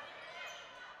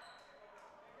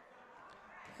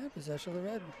 And possession of the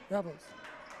Red Rebels.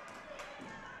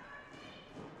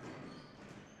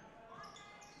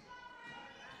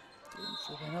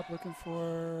 Dribbling up, looking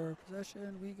for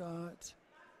possession. We got,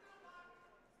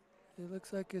 it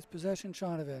looks like it's possession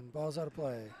Shaunavon. Ball's out of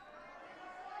play.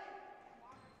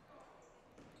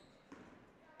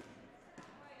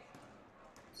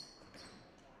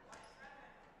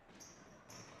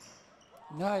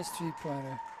 Nice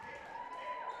three-pointer.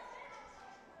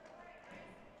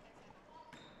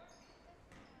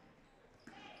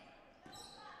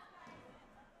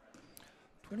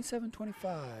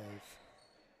 $27-25.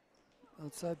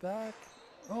 Outside back.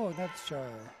 Oh, that's try.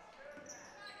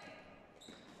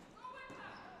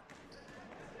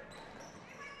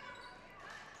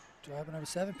 Drive by number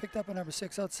 7, picked up by number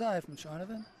 6 outside from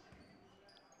Shaunavon.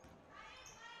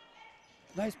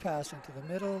 Nice pass into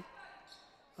the middle.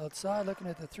 Outside, looking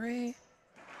at the 3.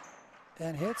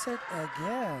 And hits it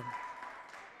again.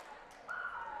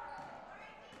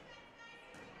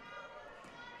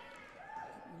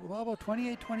 Well, about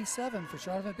 28-27 for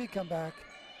Shaunavon. Big comeback.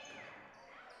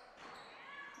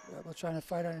 Rebel trying to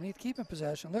fight underneath, keeping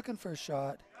possession, looking for a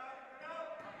shot.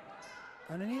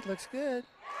 Underneath looks good.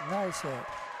 Nice hit.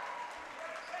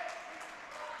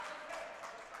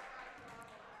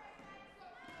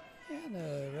 And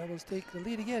the Rebels take the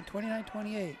lead again,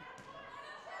 29-28.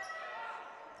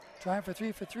 Trying for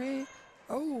 3.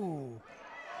 Oh!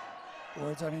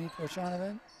 Boards underneath for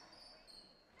Shaunavon.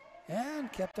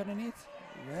 And kept underneath.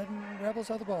 Red and Rebels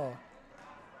have the ball.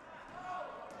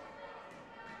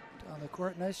 Down the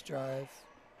court, nice drive.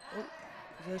 Oh,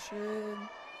 possession.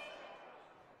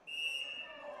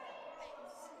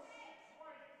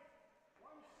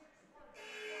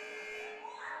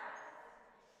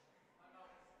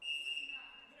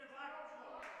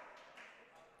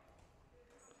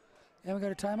 And we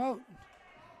got a timeout.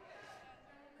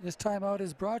 This timeout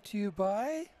is brought to you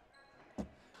by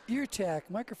EarTech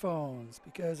microphones,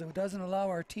 because it doesn't allow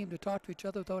our team to talk to each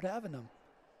other without having them.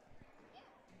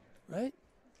 Right?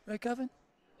 Right, Kevin?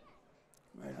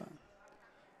 Right on.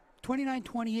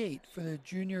 29-28 for the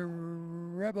Junior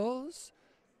Rebels.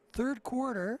 Third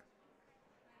quarter.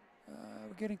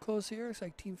 We're getting close here. It's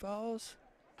like team fouls.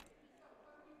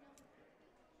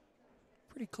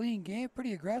 Pretty clean game,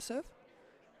 pretty aggressive.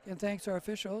 And thanks to our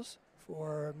officials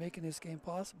for making this game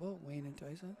possible, Wayne and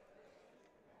Tyson.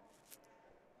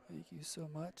 Thank you so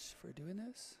much for doing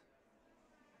this.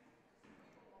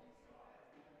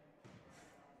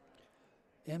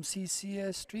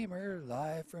 MCCS streamer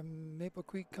live from Maple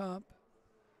Creek Comp,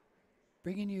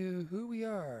 bringing you who we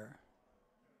are.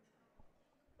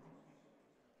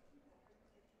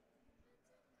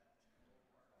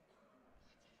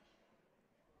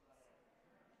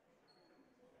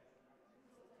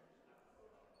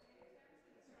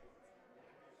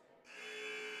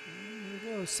 And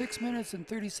here we go, 6 minutes and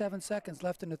 37 seconds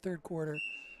left in the third quarter.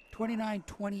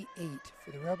 29-28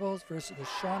 for the Rebels versus the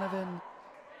Shaunavon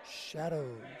Shadows.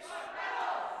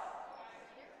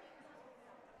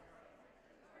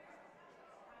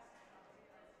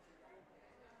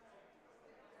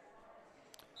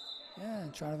 Yeah,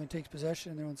 and Shaunavon takes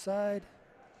possession on their own side.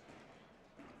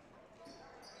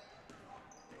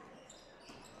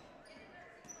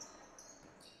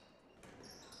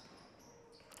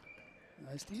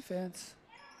 Nice defense.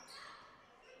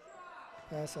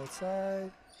 Pass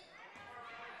outside.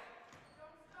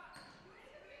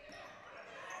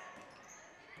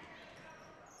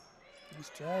 Nice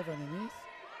drive underneath.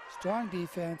 Strong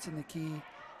defense in the key.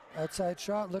 Outside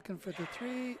shot, looking for the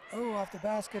 3. Oh, off the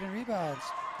basket and rebounds.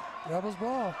 Rebels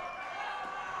ball.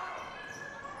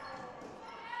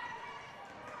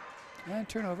 And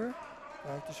turnover.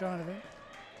 Back to Shaunavon.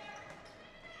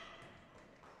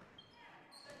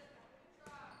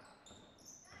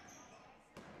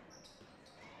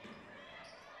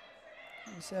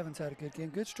 The Sevens had a good game.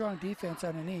 Good strong defense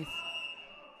underneath.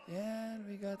 And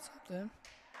we got something.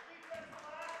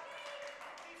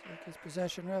 Take his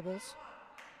possession, Rebels.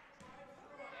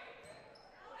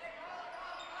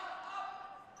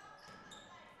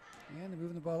 And they're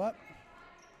moving the ball up.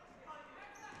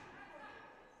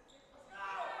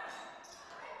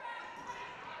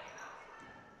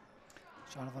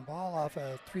 Shaunavon ball off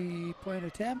a 3-point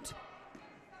attempt.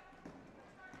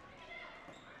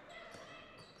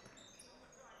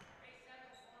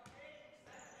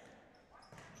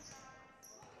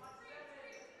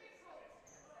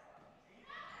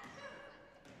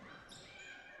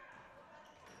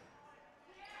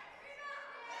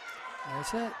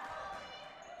 Nice hit.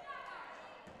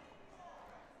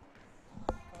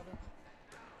 Cover.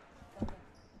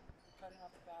 Cutting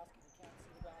off the basket. You can't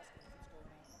see the basket if it's going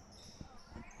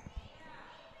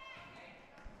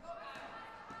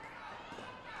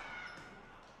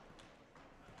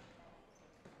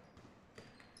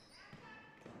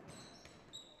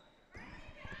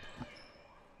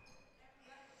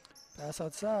in. Pass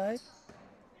outside.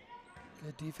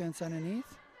 Good defense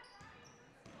underneath.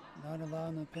 Not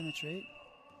allowing them to penetrate.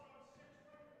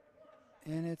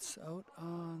 And it's out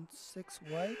on 6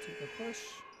 white. Take a push.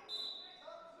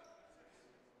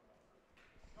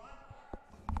 Lord,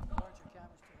 your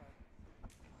camera's too high.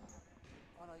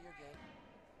 Oh no, you're good.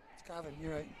 It's Calvin,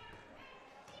 you're right.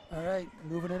 All right,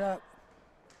 moving it up.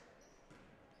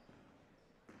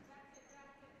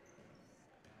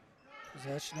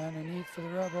 Possession underneath for the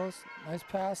Rebels. Nice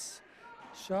pass.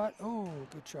 Shot. Oh,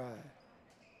 good try.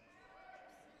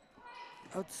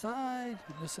 Outside.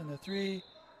 Missing the 3.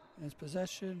 And his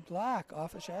possession. Black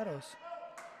off of Shadows.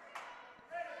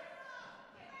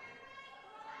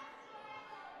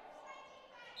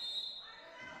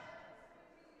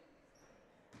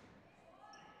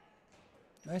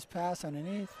 Nice pass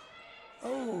underneath.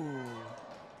 Oh.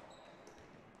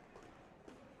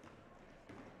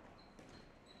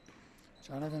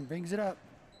 Shaunavon brings it up.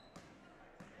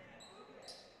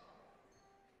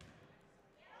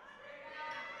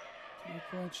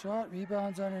 Three-point shot,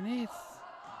 rebounds underneath.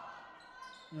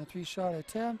 And a 3-shot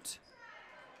attempt.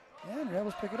 And the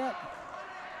Rebels pick it up.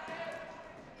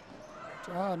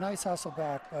 Oh, nice hustle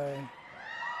back by.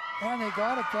 And they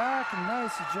got it back.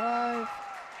 Nice drive.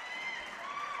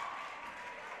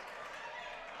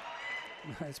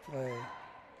 Nice play.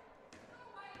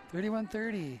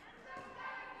 31-30.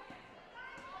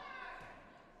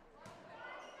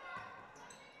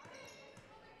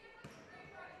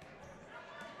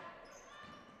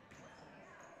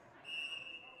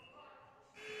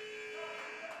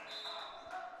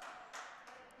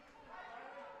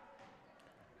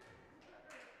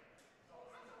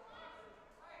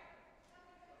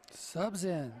 Subs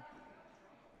in.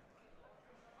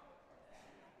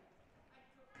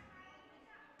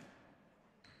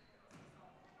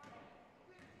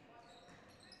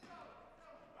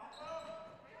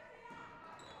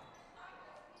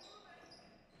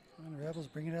 And the Rebels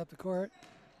bringing it up the court.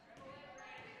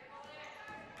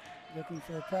 Looking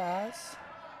for a pass.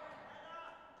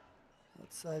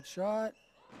 Outside shot.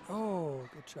 Oh,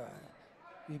 good try.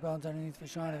 Rebounds underneath for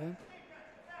Shaunavon.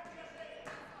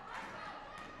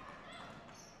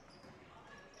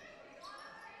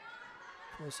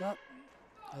 Post up.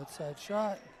 Outside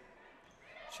shot.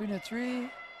 Shooting a 3.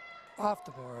 Off the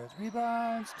boards.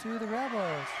 Rebounds to the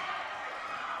Rebels.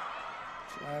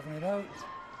 Driving it out.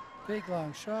 Big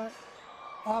long shot.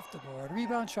 Off the board.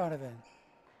 Rebound Shaunavon.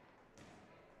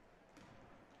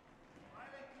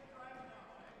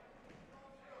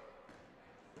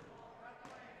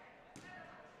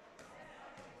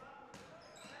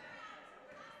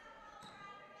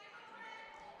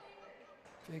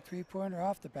 Big 3-pointer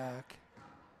off the back.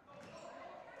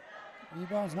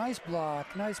 Rebounds. Nice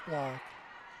block. Nice block.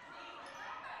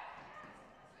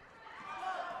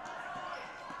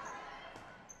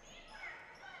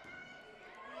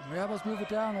 The Rebels move it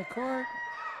down the court.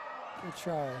 Good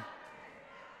try.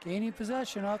 Gaining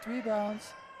possession off the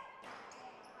rebounds.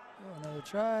 Oh, another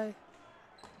try.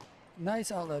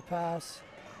 Nice outlet pass.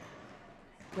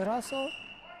 Good hustle.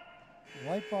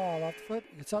 White ball off the foot.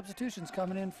 Good substitutions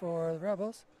coming in for the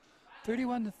Rebels.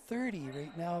 31-30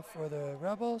 right now for the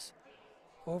Rebels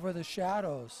over the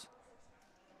Shadows.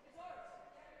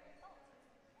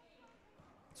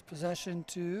 It's possession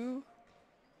to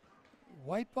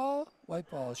white ball. White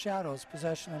ball. Shadows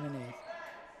possession underneath.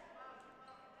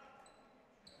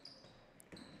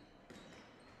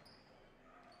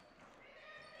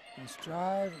 Nice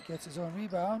drive. Gets his own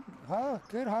rebound.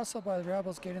 Good hustle by the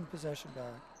Rebels getting the possession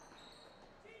back.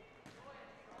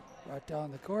 Brought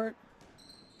down the court.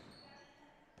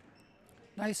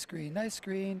 Nice screen, nice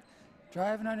screen.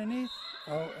 Driving underneath.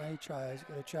 Oh, and he tries.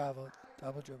 Got to travel.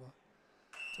 Double dribble.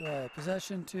 All right,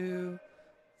 possession to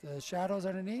the Shadows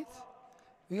underneath.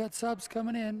 We got subs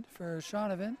coming in for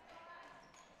Shaunavon.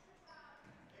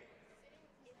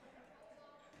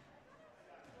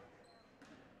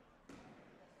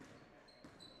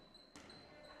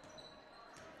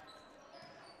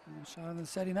 And Shaunavon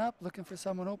setting up, looking for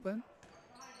someone open.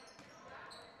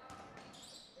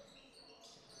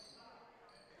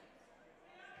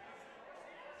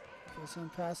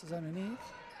 Some passes underneath.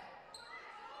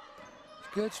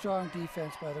 Good strong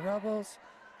defense by the Rebels.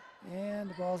 And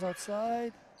the ball's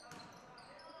outside.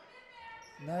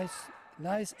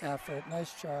 Nice effort.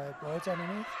 Nice try. Boards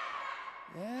underneath.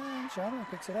 And Shaunavon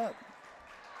picks it up.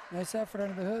 Nice effort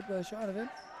under the hood by Shaunavon.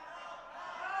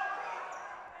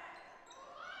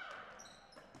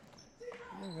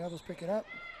 The Rebels pick it up.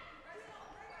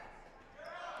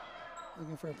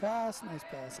 Looking for a pass. Nice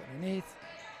pass underneath.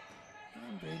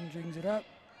 And Braden brings it up.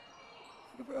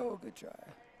 Oh, good try.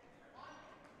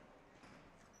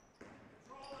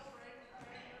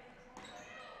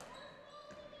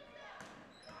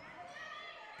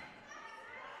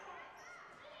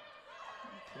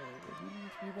 Okay,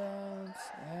 underneath, rebounds,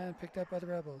 and picked up by the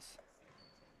Rebels.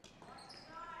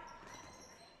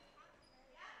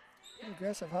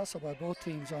 Aggressive hustle by both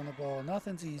teams on the ball.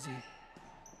 Nothing's easy.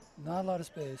 Not a lot of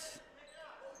space.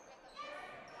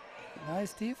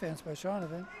 Nice defense by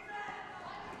Shaunavon.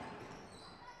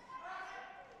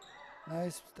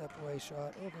 Nice step away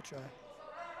shot. Oh, good try.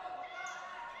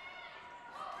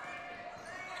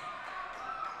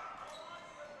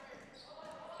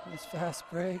 Nice fast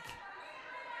break.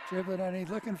 Dribbling underneath,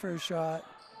 looking for a shot.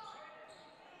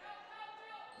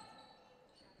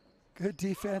 Good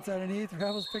defense underneath.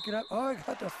 Rebels pick it up. Oh, I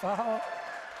got the foul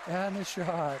and the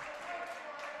shot.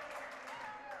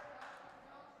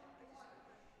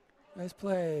 Nice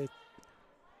play.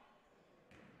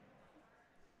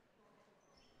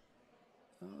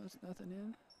 Oh, it's nothing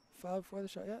in. Foul before the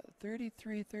shot. Yeah,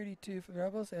 33-32 for the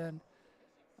Rebels, and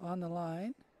on the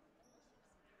line.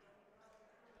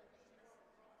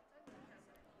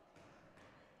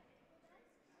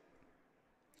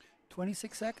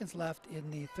 .26 seconds left in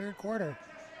the third quarter.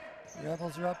 The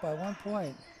Rebels are up by 1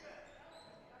 point.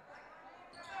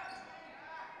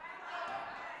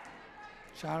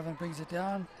 Shaunavon brings it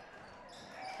down.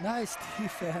 Nice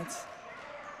defense.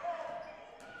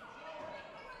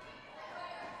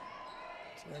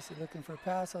 Jesse looking for a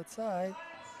pass outside.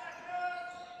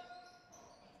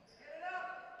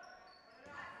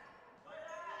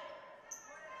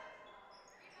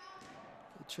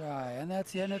 Good try, and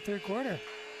that's the end of the third quarter.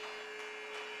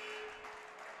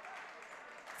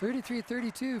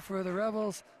 33-32 for the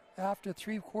Rebels after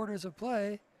 3 quarters of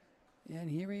play. And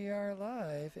here we are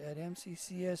live at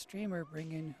MCCS Streamer,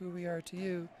 bringing who we are to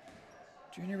you.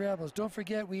 Junior Rebels. Don't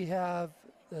forget, we have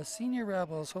the Senior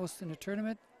Rebels hosting a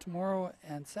tournament tomorrow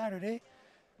and Saturday.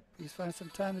 Please find some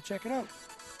time to check it out.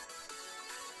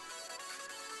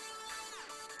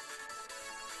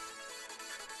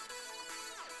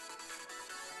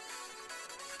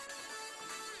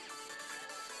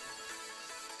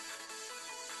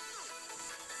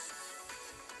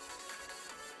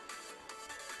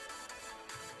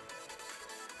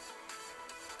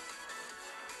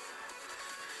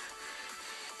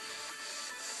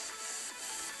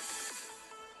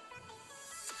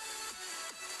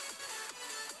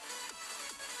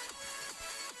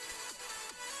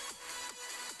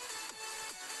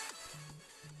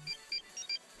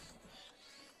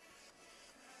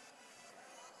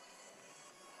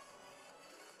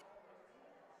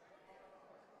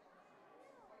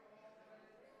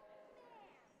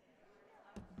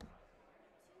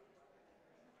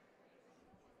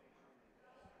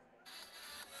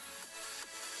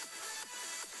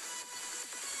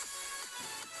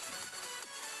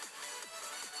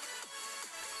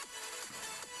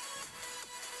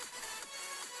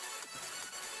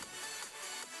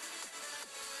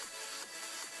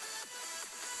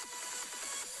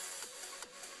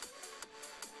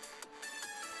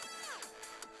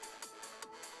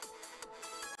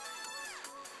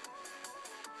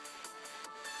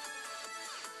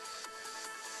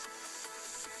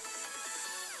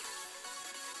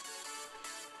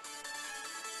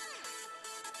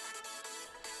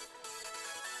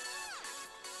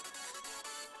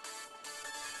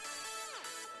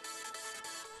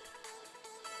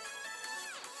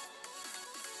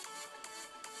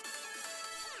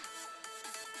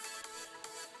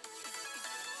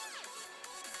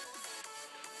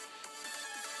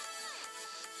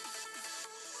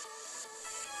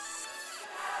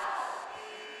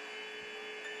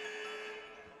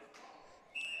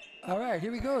 All right,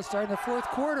 here we go, starting the fourth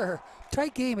quarter.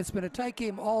 Tight game. It's been a tight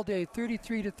game all day.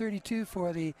 33-32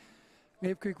 for the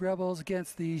Maple Creek Rebels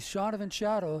against the Shaunavon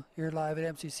Shadows here live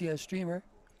at MCCS Streamer.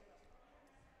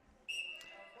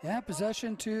 And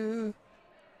possession to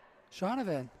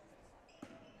Shaunavon.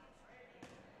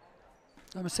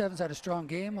 Number 7's had a strong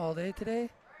game all day today.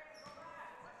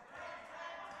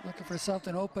 Looking for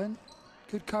something open.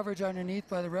 Good coverage underneath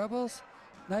by the Rebels.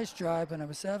 Nice drive by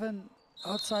number 7.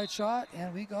 Outside shot,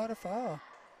 and we got a foul.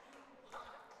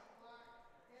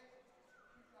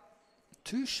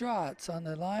 2 shots on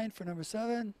the line for number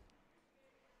 7.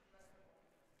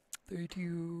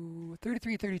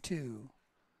 33-32.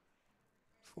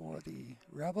 for the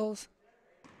Rebels.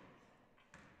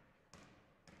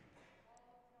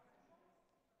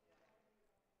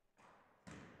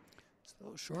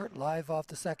 So short, live off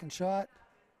the second shot.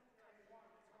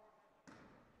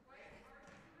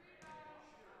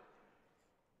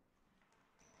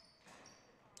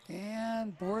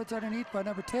 And boards underneath by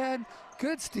number 10.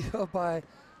 Good steal by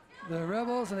the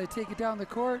Rebels, and they take it down the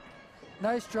court.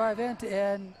 Nice drive end to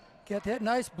end. Get the hit.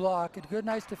 Nice block. A good,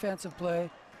 nice defensive play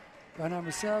by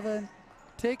number 7.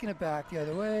 Taking it back the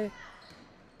other way.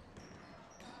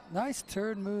 Nice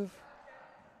turn move.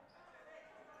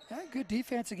 And good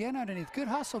defense again underneath. Good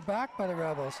hustle back by the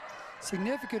Rebels.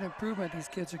 Significant improvement. These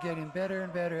kids are getting better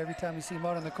and better every time we see them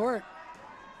out on the court.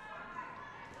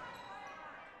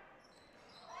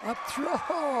 Up throw.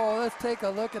 Oh, let's take a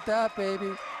look at that,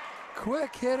 baby.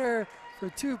 Quick hitter for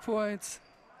 2 points.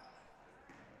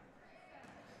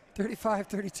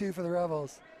 35-32 for the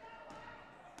Rebels.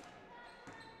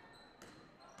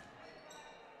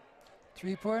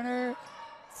 3-pointer.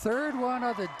 Third one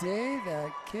of the day.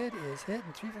 That kid is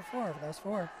hitting 3 for 4. That's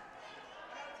 4.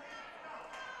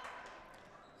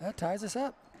 That ties us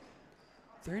up.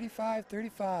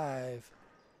 35-35.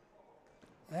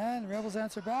 And the Rebels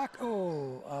answer back.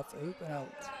 Oh, off the hoop and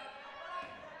out.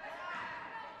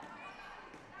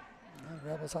 And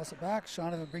Rebels hustle back.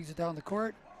 Shaunavon brings it down the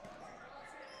court.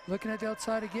 Looking at the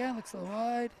outside again. Looks a little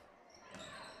wide.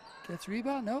 Gets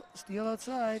rebound. Nope. Steal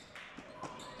outside.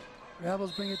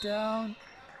 Rebels bring it down.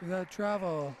 We got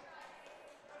travel.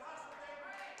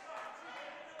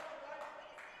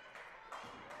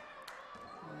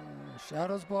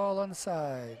 Shadows ball on the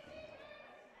side.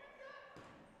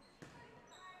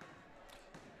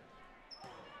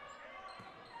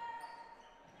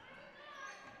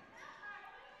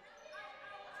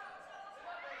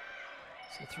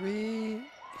 So 3,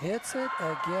 hits it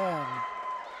again.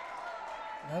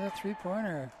 Another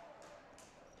 3-pointer.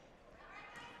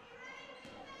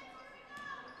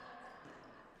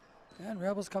 And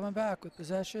Rebels coming back with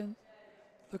possession,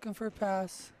 looking for a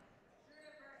pass.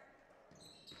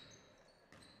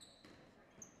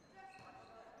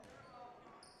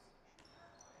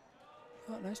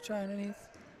 Oh, nice try underneath.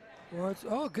 Boards.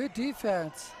 Oh, good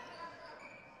defense.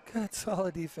 Good,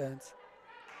 solid defense.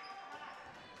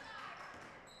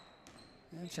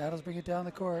 And Shadows bring it down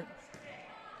the court.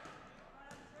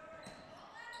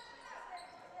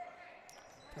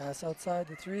 Pass outside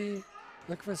the 3.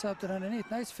 Look for something underneath.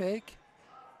 Nice fake.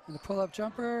 And the pull-up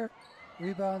jumper.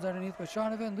 Rebounds underneath by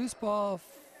Shaunavon. Loose ball.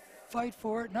 Fight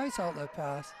for it. Nice outlet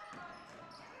pass.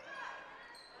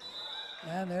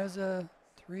 And there's a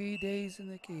 3 days in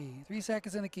the key. 3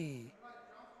 seconds in the key.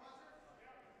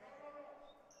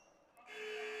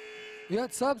 We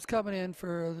got subs coming in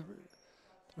for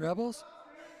the Rebels.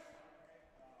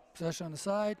 Possession on the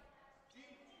side.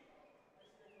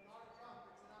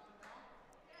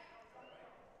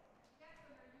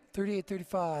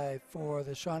 $38-35 for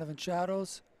the Shaunavon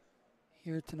Shadows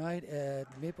here tonight at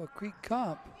Maple Creek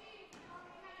Comp.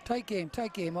 Tight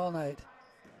game all night.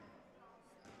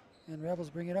 And Rebels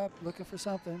bring it up, looking for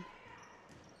something.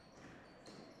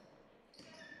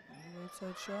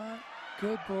 Outside shot,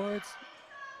 good boards.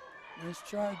 Nice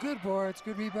try, good boards,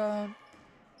 good rebound.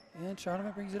 And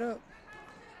Shaunavon brings it up.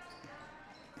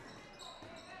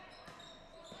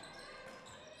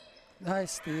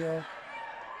 Nice steal.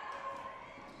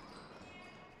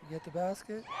 Get the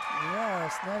basket?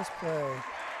 Yes, nice play.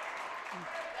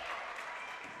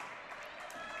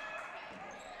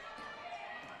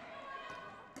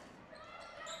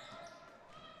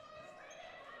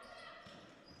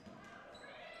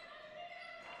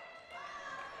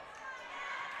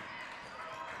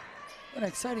 What an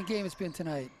exciting game it's been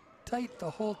tonight. Tight the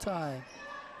whole time.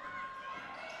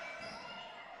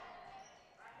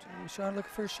 Sean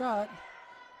looking for a shot.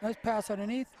 Nice pass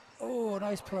underneath. Oh,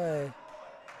 nice play.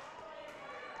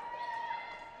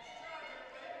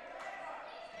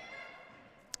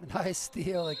 Nice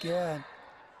steal again.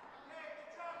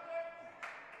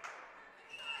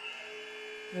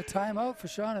 A timeout for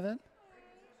Shaunavon.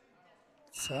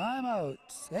 Timeout.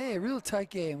 Hey, real tight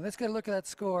game. Let's get a look at that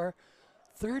score.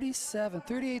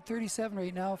 38-37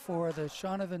 right now for the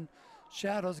Shaunavon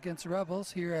Shadows against the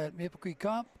Rebels here at Maple Creek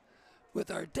Comp with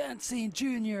our dancing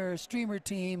junior streamer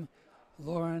team,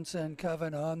 Lawrence and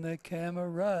Coven on the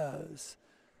cameras.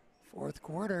 Fourth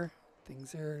quarter,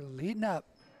 things are leading up.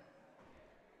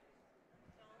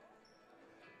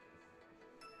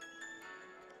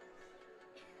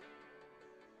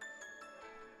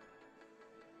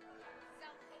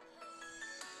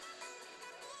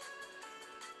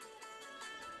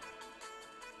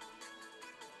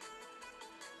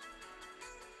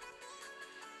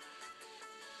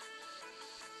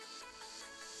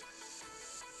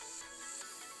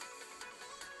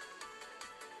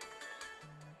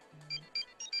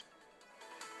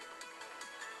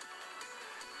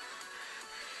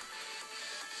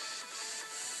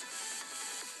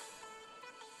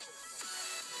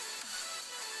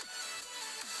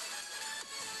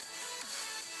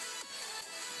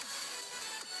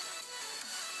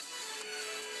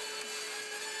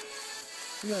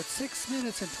 We got 6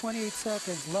 minutes and 28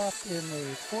 seconds left in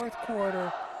the fourth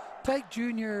quarter. Tight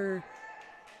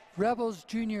Rebels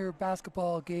junior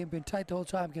basketball game. Been tight the whole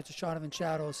time against the Shaunavon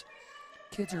Shadows.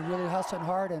 Kids are really hustling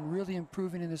hard and really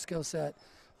improving in their skill set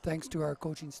thanks to our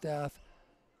coaching staff,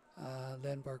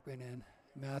 Len Barkman and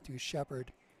Matthew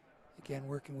Shepard. Again,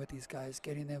 working with these guys,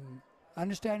 getting them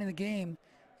understanding the game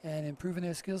and improving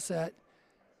their skill set.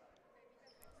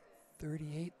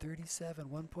 38-37,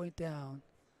 1 point down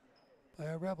by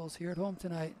our Rebels here at home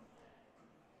tonight.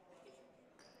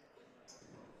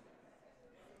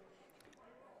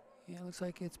 Yeah, it looks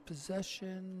like it's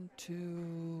possession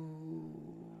to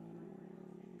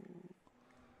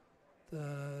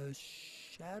the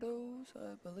Shadows,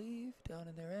 I believe, down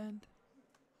in their end.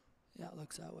 Yeah, it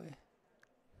looks that way.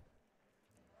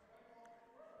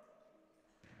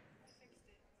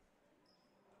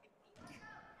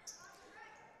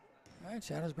 All right,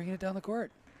 Shadows bringing it down the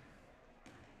court.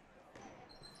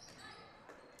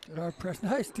 Good hard press.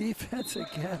 Nice defense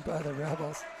again by the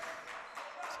Rebels.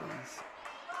 Jeez.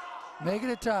 Making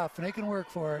it tough, and they can work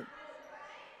for it.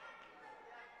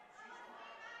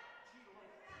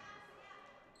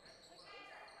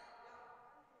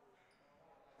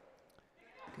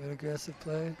 Good aggressive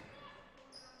play.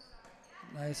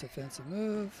 Nice offensive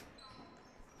move.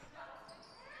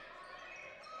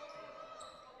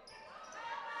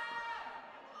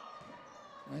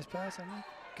 Nice pass on me.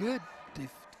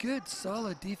 Good,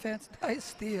 solid defense. Nice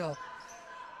steal.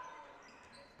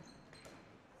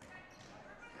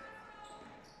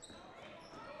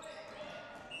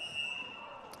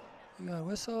 We got a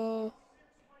whistle.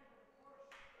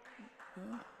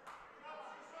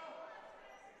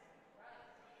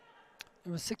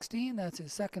 Number 16, that's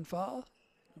his second foul.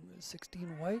 Number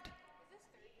 16, White.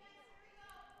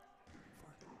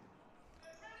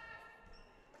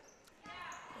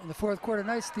 In the fourth quarter,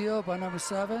 nice steal by number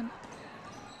 7.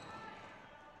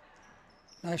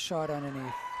 Nice shot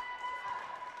underneath.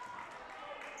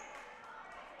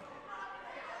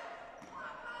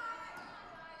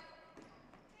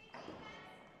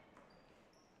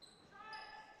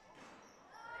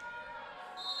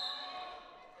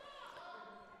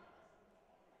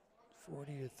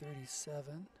 (40 to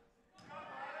 37)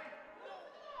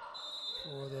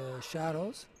 for the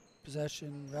Shadows.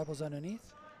 Possession, Rebels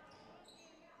underneath.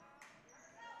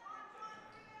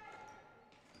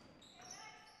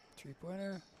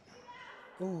 Three-pointer.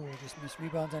 Oh, just missed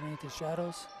rebounds underneath the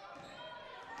Shadows.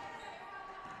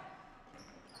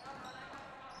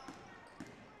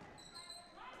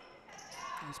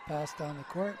 Nice pass down the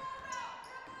court.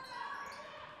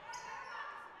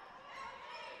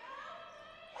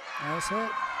 Nice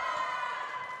hit.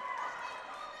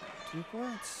 2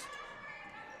 points.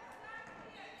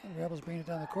 And the Rebels bring it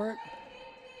down the court.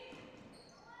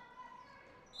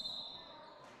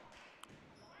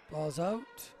 Ball's out.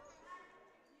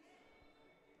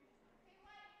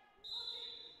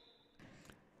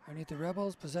 Underneath the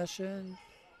Rebels, possession.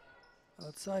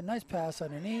 Outside, nice pass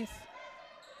underneath.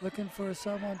 Looking for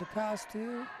someone to pass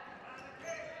to.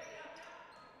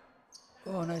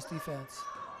 Oh, nice defense.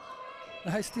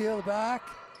 Nice steal back.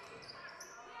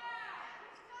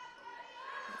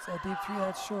 It's a deep three,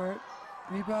 that's short.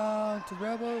 Rebound to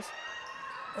Rebels.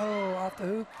 Oh, off the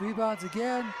hoop. Rebounds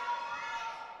again.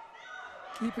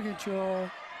 Keeping control.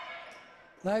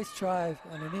 Nice drive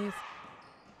underneath.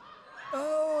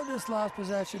 Oh, just lost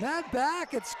possession. And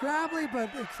back. It's scrambly but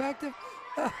effective.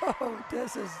 Oh,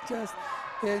 this is just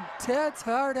intense,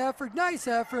 hard effort. Nice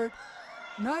effort.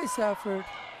 Nice effort.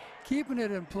 Keeping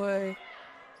it in play.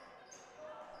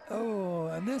 Oh,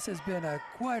 and this has been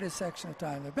quite a section of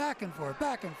time. They're back and forth,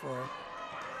 back and forth.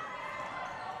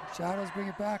 Shadows bring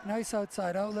it back. Nice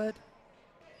outside outlet.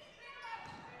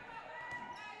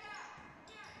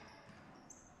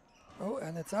 Oh,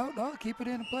 and it's out. Oh, keep it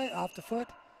in play. Off the foot.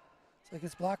 It's like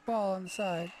it's black ball on the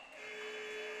side.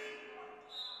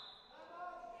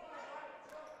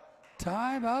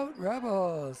 Timeout,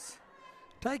 Rebels.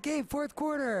 Tight game, fourth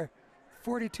quarter.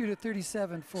 42 to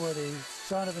 37 for the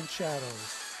Shaunavon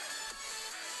Shadows.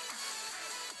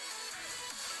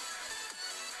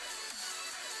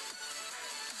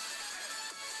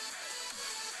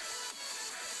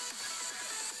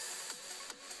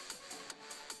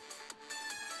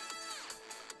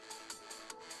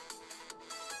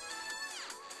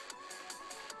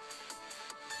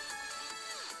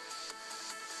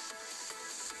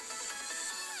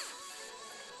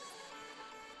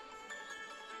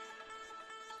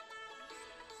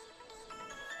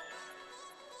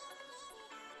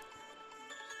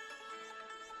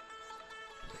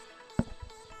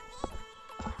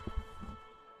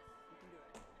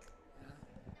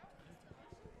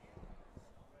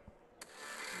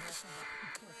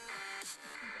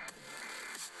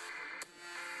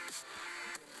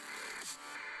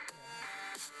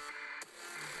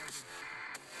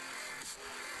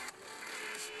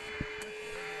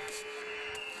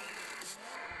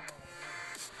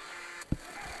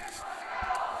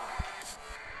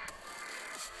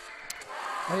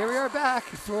 Here we are back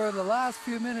for the last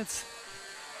few minutes.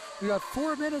 We got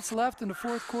 4 minutes left in the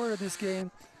fourth quarter of this game.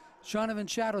 Shaunavon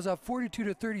Shadows up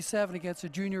 42-37 against the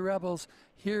Junior Rebels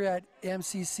here at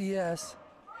MCCS.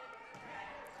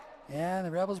 And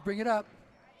the Rebels bring it up.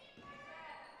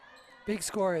 Big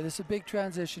score here. This is a big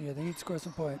transition here. They need to score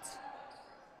some points.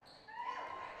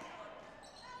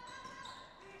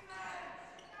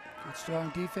 Good strong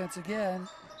defense again.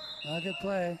 Not a good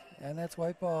play. And that's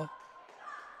white ball.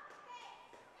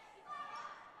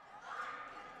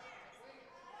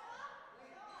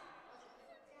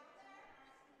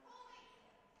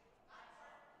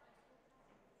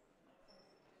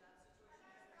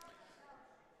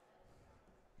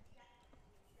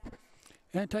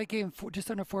 And tight game, just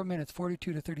under 4 minutes,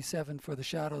 42-37 for the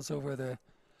Shadows over the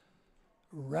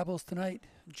Rebels tonight.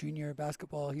 Junior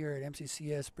basketball here at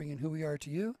MCCS, bringing who we are to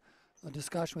you. A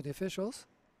discussion with the officials.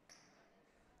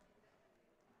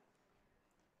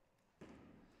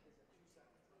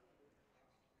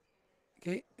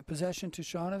 Okay, possession to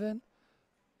Shaunavon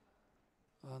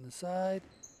on the side.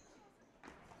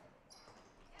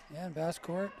 And back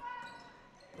court,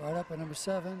 brought up by number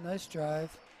 7. Nice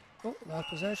drive. Oh, lost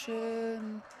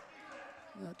possession.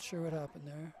 Not sure what happened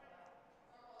there.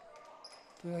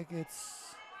 Looks like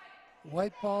it's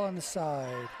white ball on the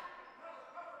side.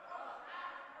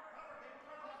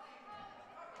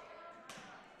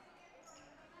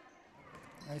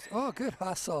 Nice. Oh, good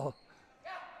hustle.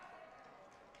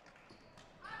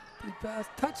 Good pass.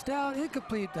 Touchdown.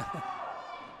 Incomplete.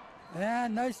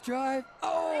 And nice drive.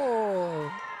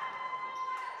 Oh!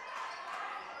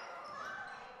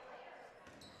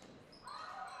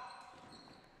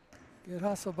 Good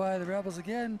hustle by the Rebels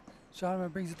again.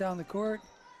 Shaunavon brings it down the court.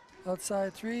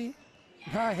 Outside 3.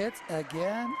 Hits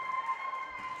again.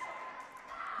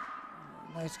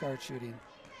 Nice guard shooting.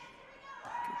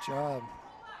 Good job.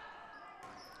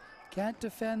 Can't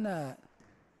defend that.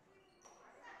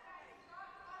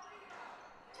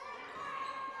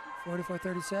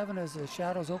 44-37 as the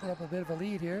Shadows open up a bit of a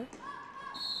lead here.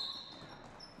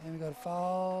 And we got a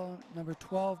foul, number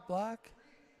 12, Black.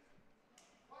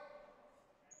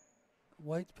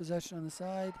 White's possession on the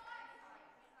side.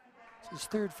 It's his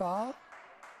 3rd foul.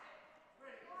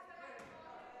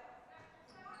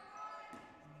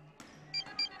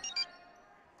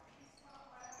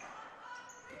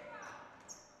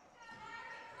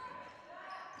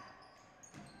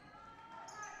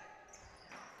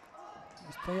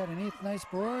 Nice play underneath, nice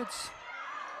boards.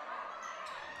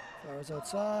 Flowers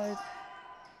outside.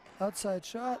 Outside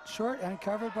shot, short and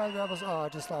covered by the Rebels. Oh,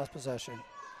 just lost possession.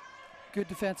 Good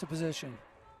defensive position.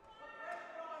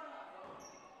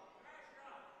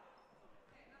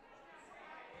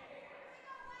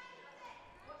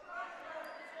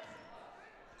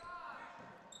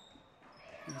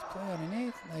 Nice play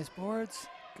underneath, nice boards,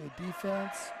 good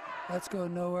defense. Let's go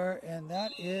nowhere, and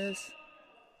that is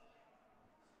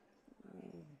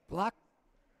Black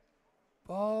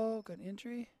ball, got an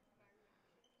injury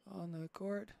on the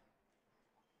court.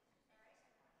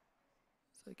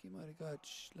 It's like he might have got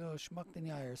a little schmucked in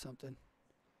the eye or something.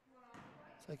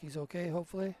 It's like he's okay,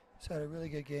 hopefully. He's had a really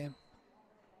good game.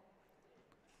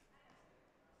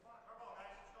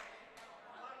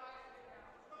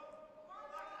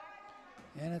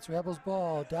 And it's Rebels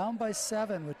ball, down by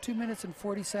 7 with 2 minutes and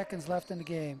 40 seconds left in the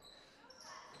game.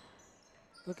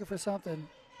 Looking for something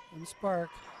in the spark.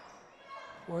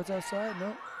 Boards outside,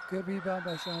 nope. Good rebound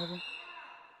by Shaunavon.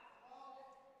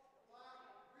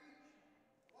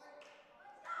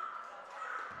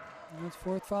 And it's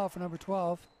 4th foul for number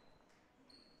 12.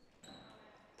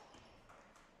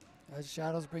 As the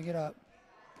Shadows bring it up.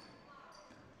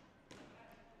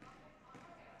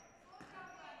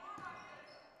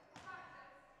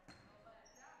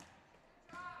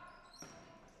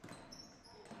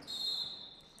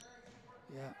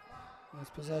 Yeah, nice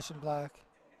possession, Black.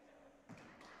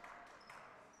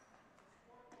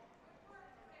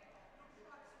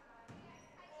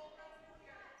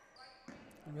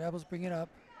 And Rebels bring it up.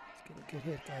 Let's get a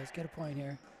good hit, guys. Get a point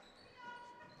here.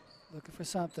 Looking for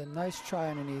something. Nice try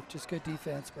underneath. Just good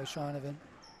defense by Shaunavon.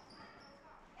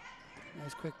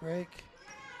 Nice quick break.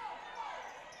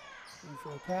 In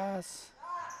for a pass.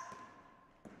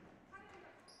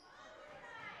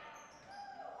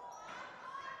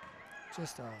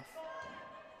 Just off.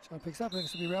 Sean picks up.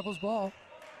 It's going to be Rebels ball.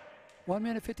 1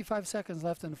 minute, 55 seconds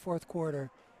left in the fourth quarter.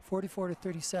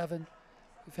 44-37.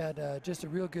 We've had just a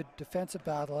real good defensive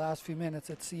battle the last few minutes.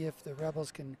 Let's see if the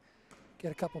Rebels can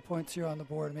get a couple points here on the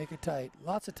board and make it tight.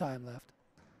 Lots of time left.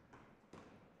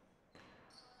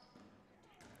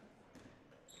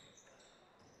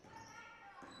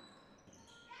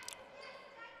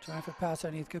 Trying for pass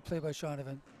underneath. Good play by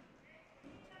Shaunavon.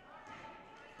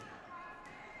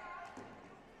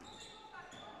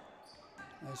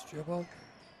 Nice dribble.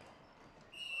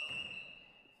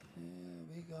 And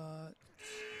we got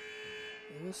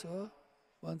a whistle.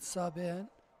 One sub in.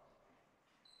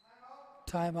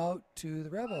 Timeout to the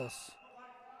Rebels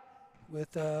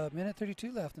with a minute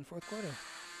 32 left in fourth quarter.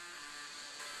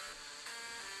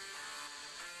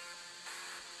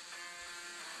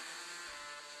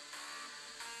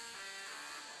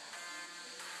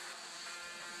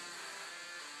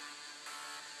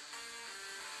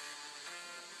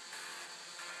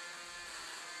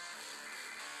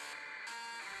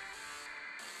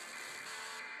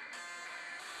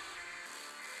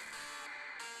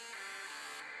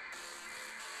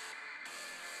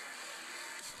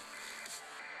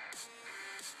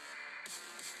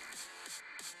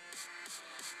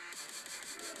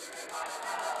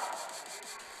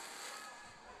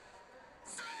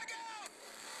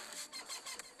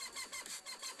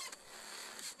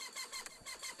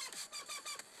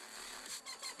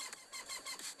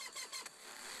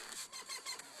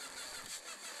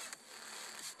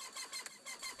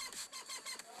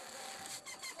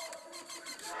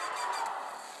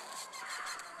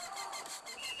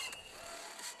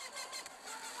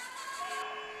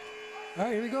 All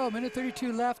right, here we go. Minute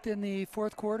 32 left in the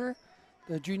fourth quarter.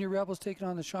 The Junior Rebels taking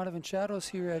on the Shaunavon Shadows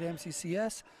here at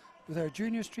MCCS with our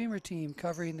junior streamer team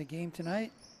covering the game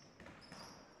tonight.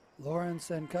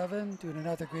 Lawrence and Coven doing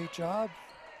another great job.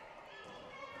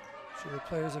 I'm sure the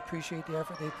players appreciate the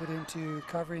effort they put into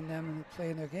covering them and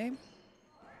playing their game.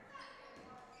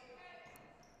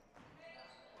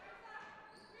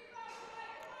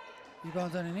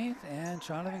 Rebounds underneath, and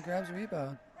Shaunavon grabs a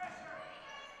rebound.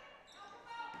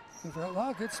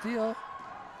 Wow, good steal.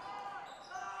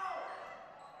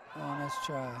 Oh, nice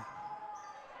try.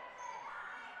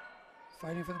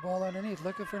 Fighting for the ball underneath,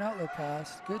 looking for an outlet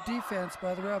pass. Good defense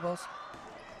by the Rebels.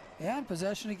 And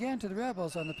possession again to the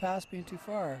Rebels on the pass being too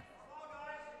far.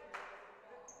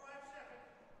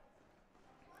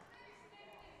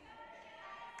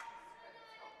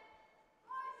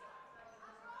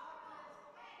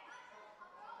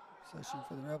 Possession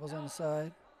for the Rebels on the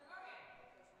side.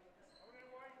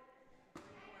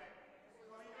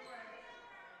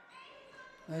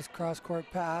 Nice cross-court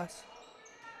pass.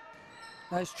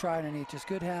 Nice try underneath. Just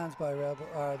good hands by the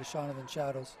Shaunavon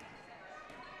Shadows.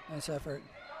 Nice effort.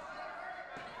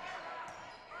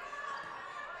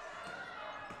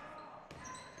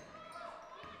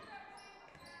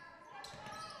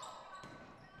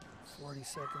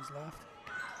 Seconds left.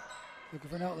 Looking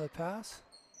for an outlet pass.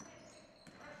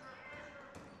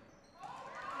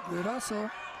 Good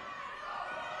hustle.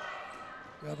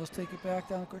 Rebels take it back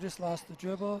down. Just lost the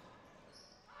dribble.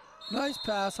 Nice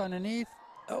pass underneath.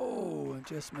 Oh, and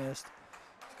just missed.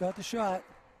 He's got the shot.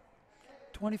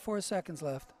 24 seconds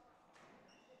left.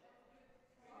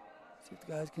 See if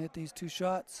the guys can hit these two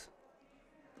shots.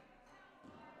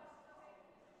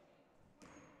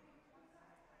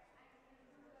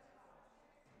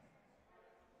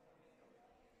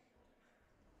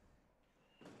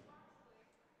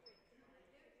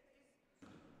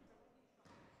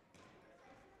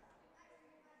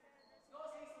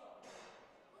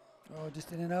 Oh,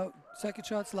 just in and out. Second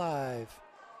shot's live.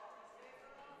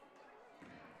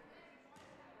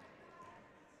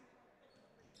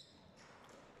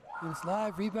 It's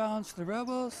live. Rebounds to the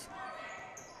Rebels.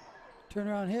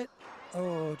 Turnaround hit.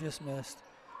 Oh, just missed.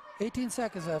 18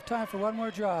 seconds left. Time for one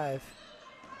more drive.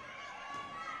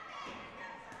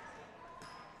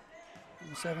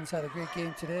 The Sevens had a great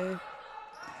game today.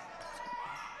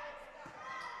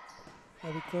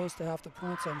 They'll be close to half the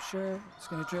points, I'm sure. He's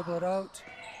going to dribble it out.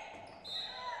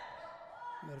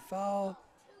 Got a foul.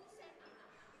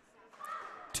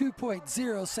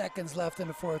 2.0 seconds left in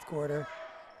the fourth quarter.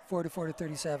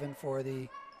 44-37 for the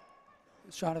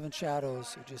Shaunavon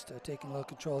Shadows, who are just taking a little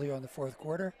control here on the fourth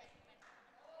quarter.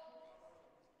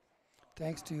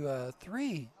 Thanks to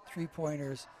three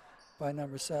three-pointers by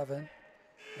number 7.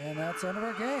 And that's the end of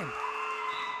our game.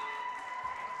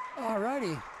 All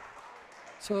righty.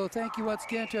 So thank you once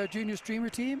again to our junior streamer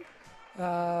team.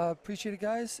 Appreciate it,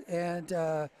 guys. And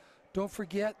don't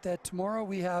forget that tomorrow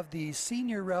we have the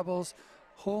Senior Rebels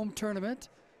home tournament.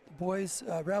 Boys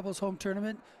Rebels home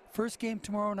tournament. First game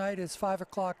tomorrow night is 5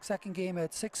 o'clock. Second game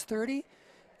at 6:30.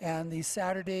 And the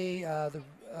Saturday, the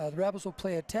Rebels will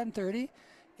play at 10:30.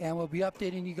 And we'll be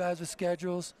updating you guys with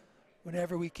schedules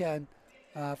whenever we can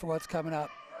for what's coming up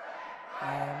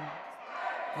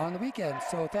on the weekend.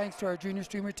 So thanks to our junior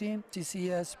streamer team,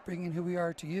 TCS, bringing who we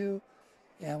are to you.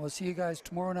 And we'll see you guys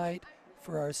tomorrow night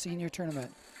for our senior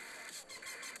tournament.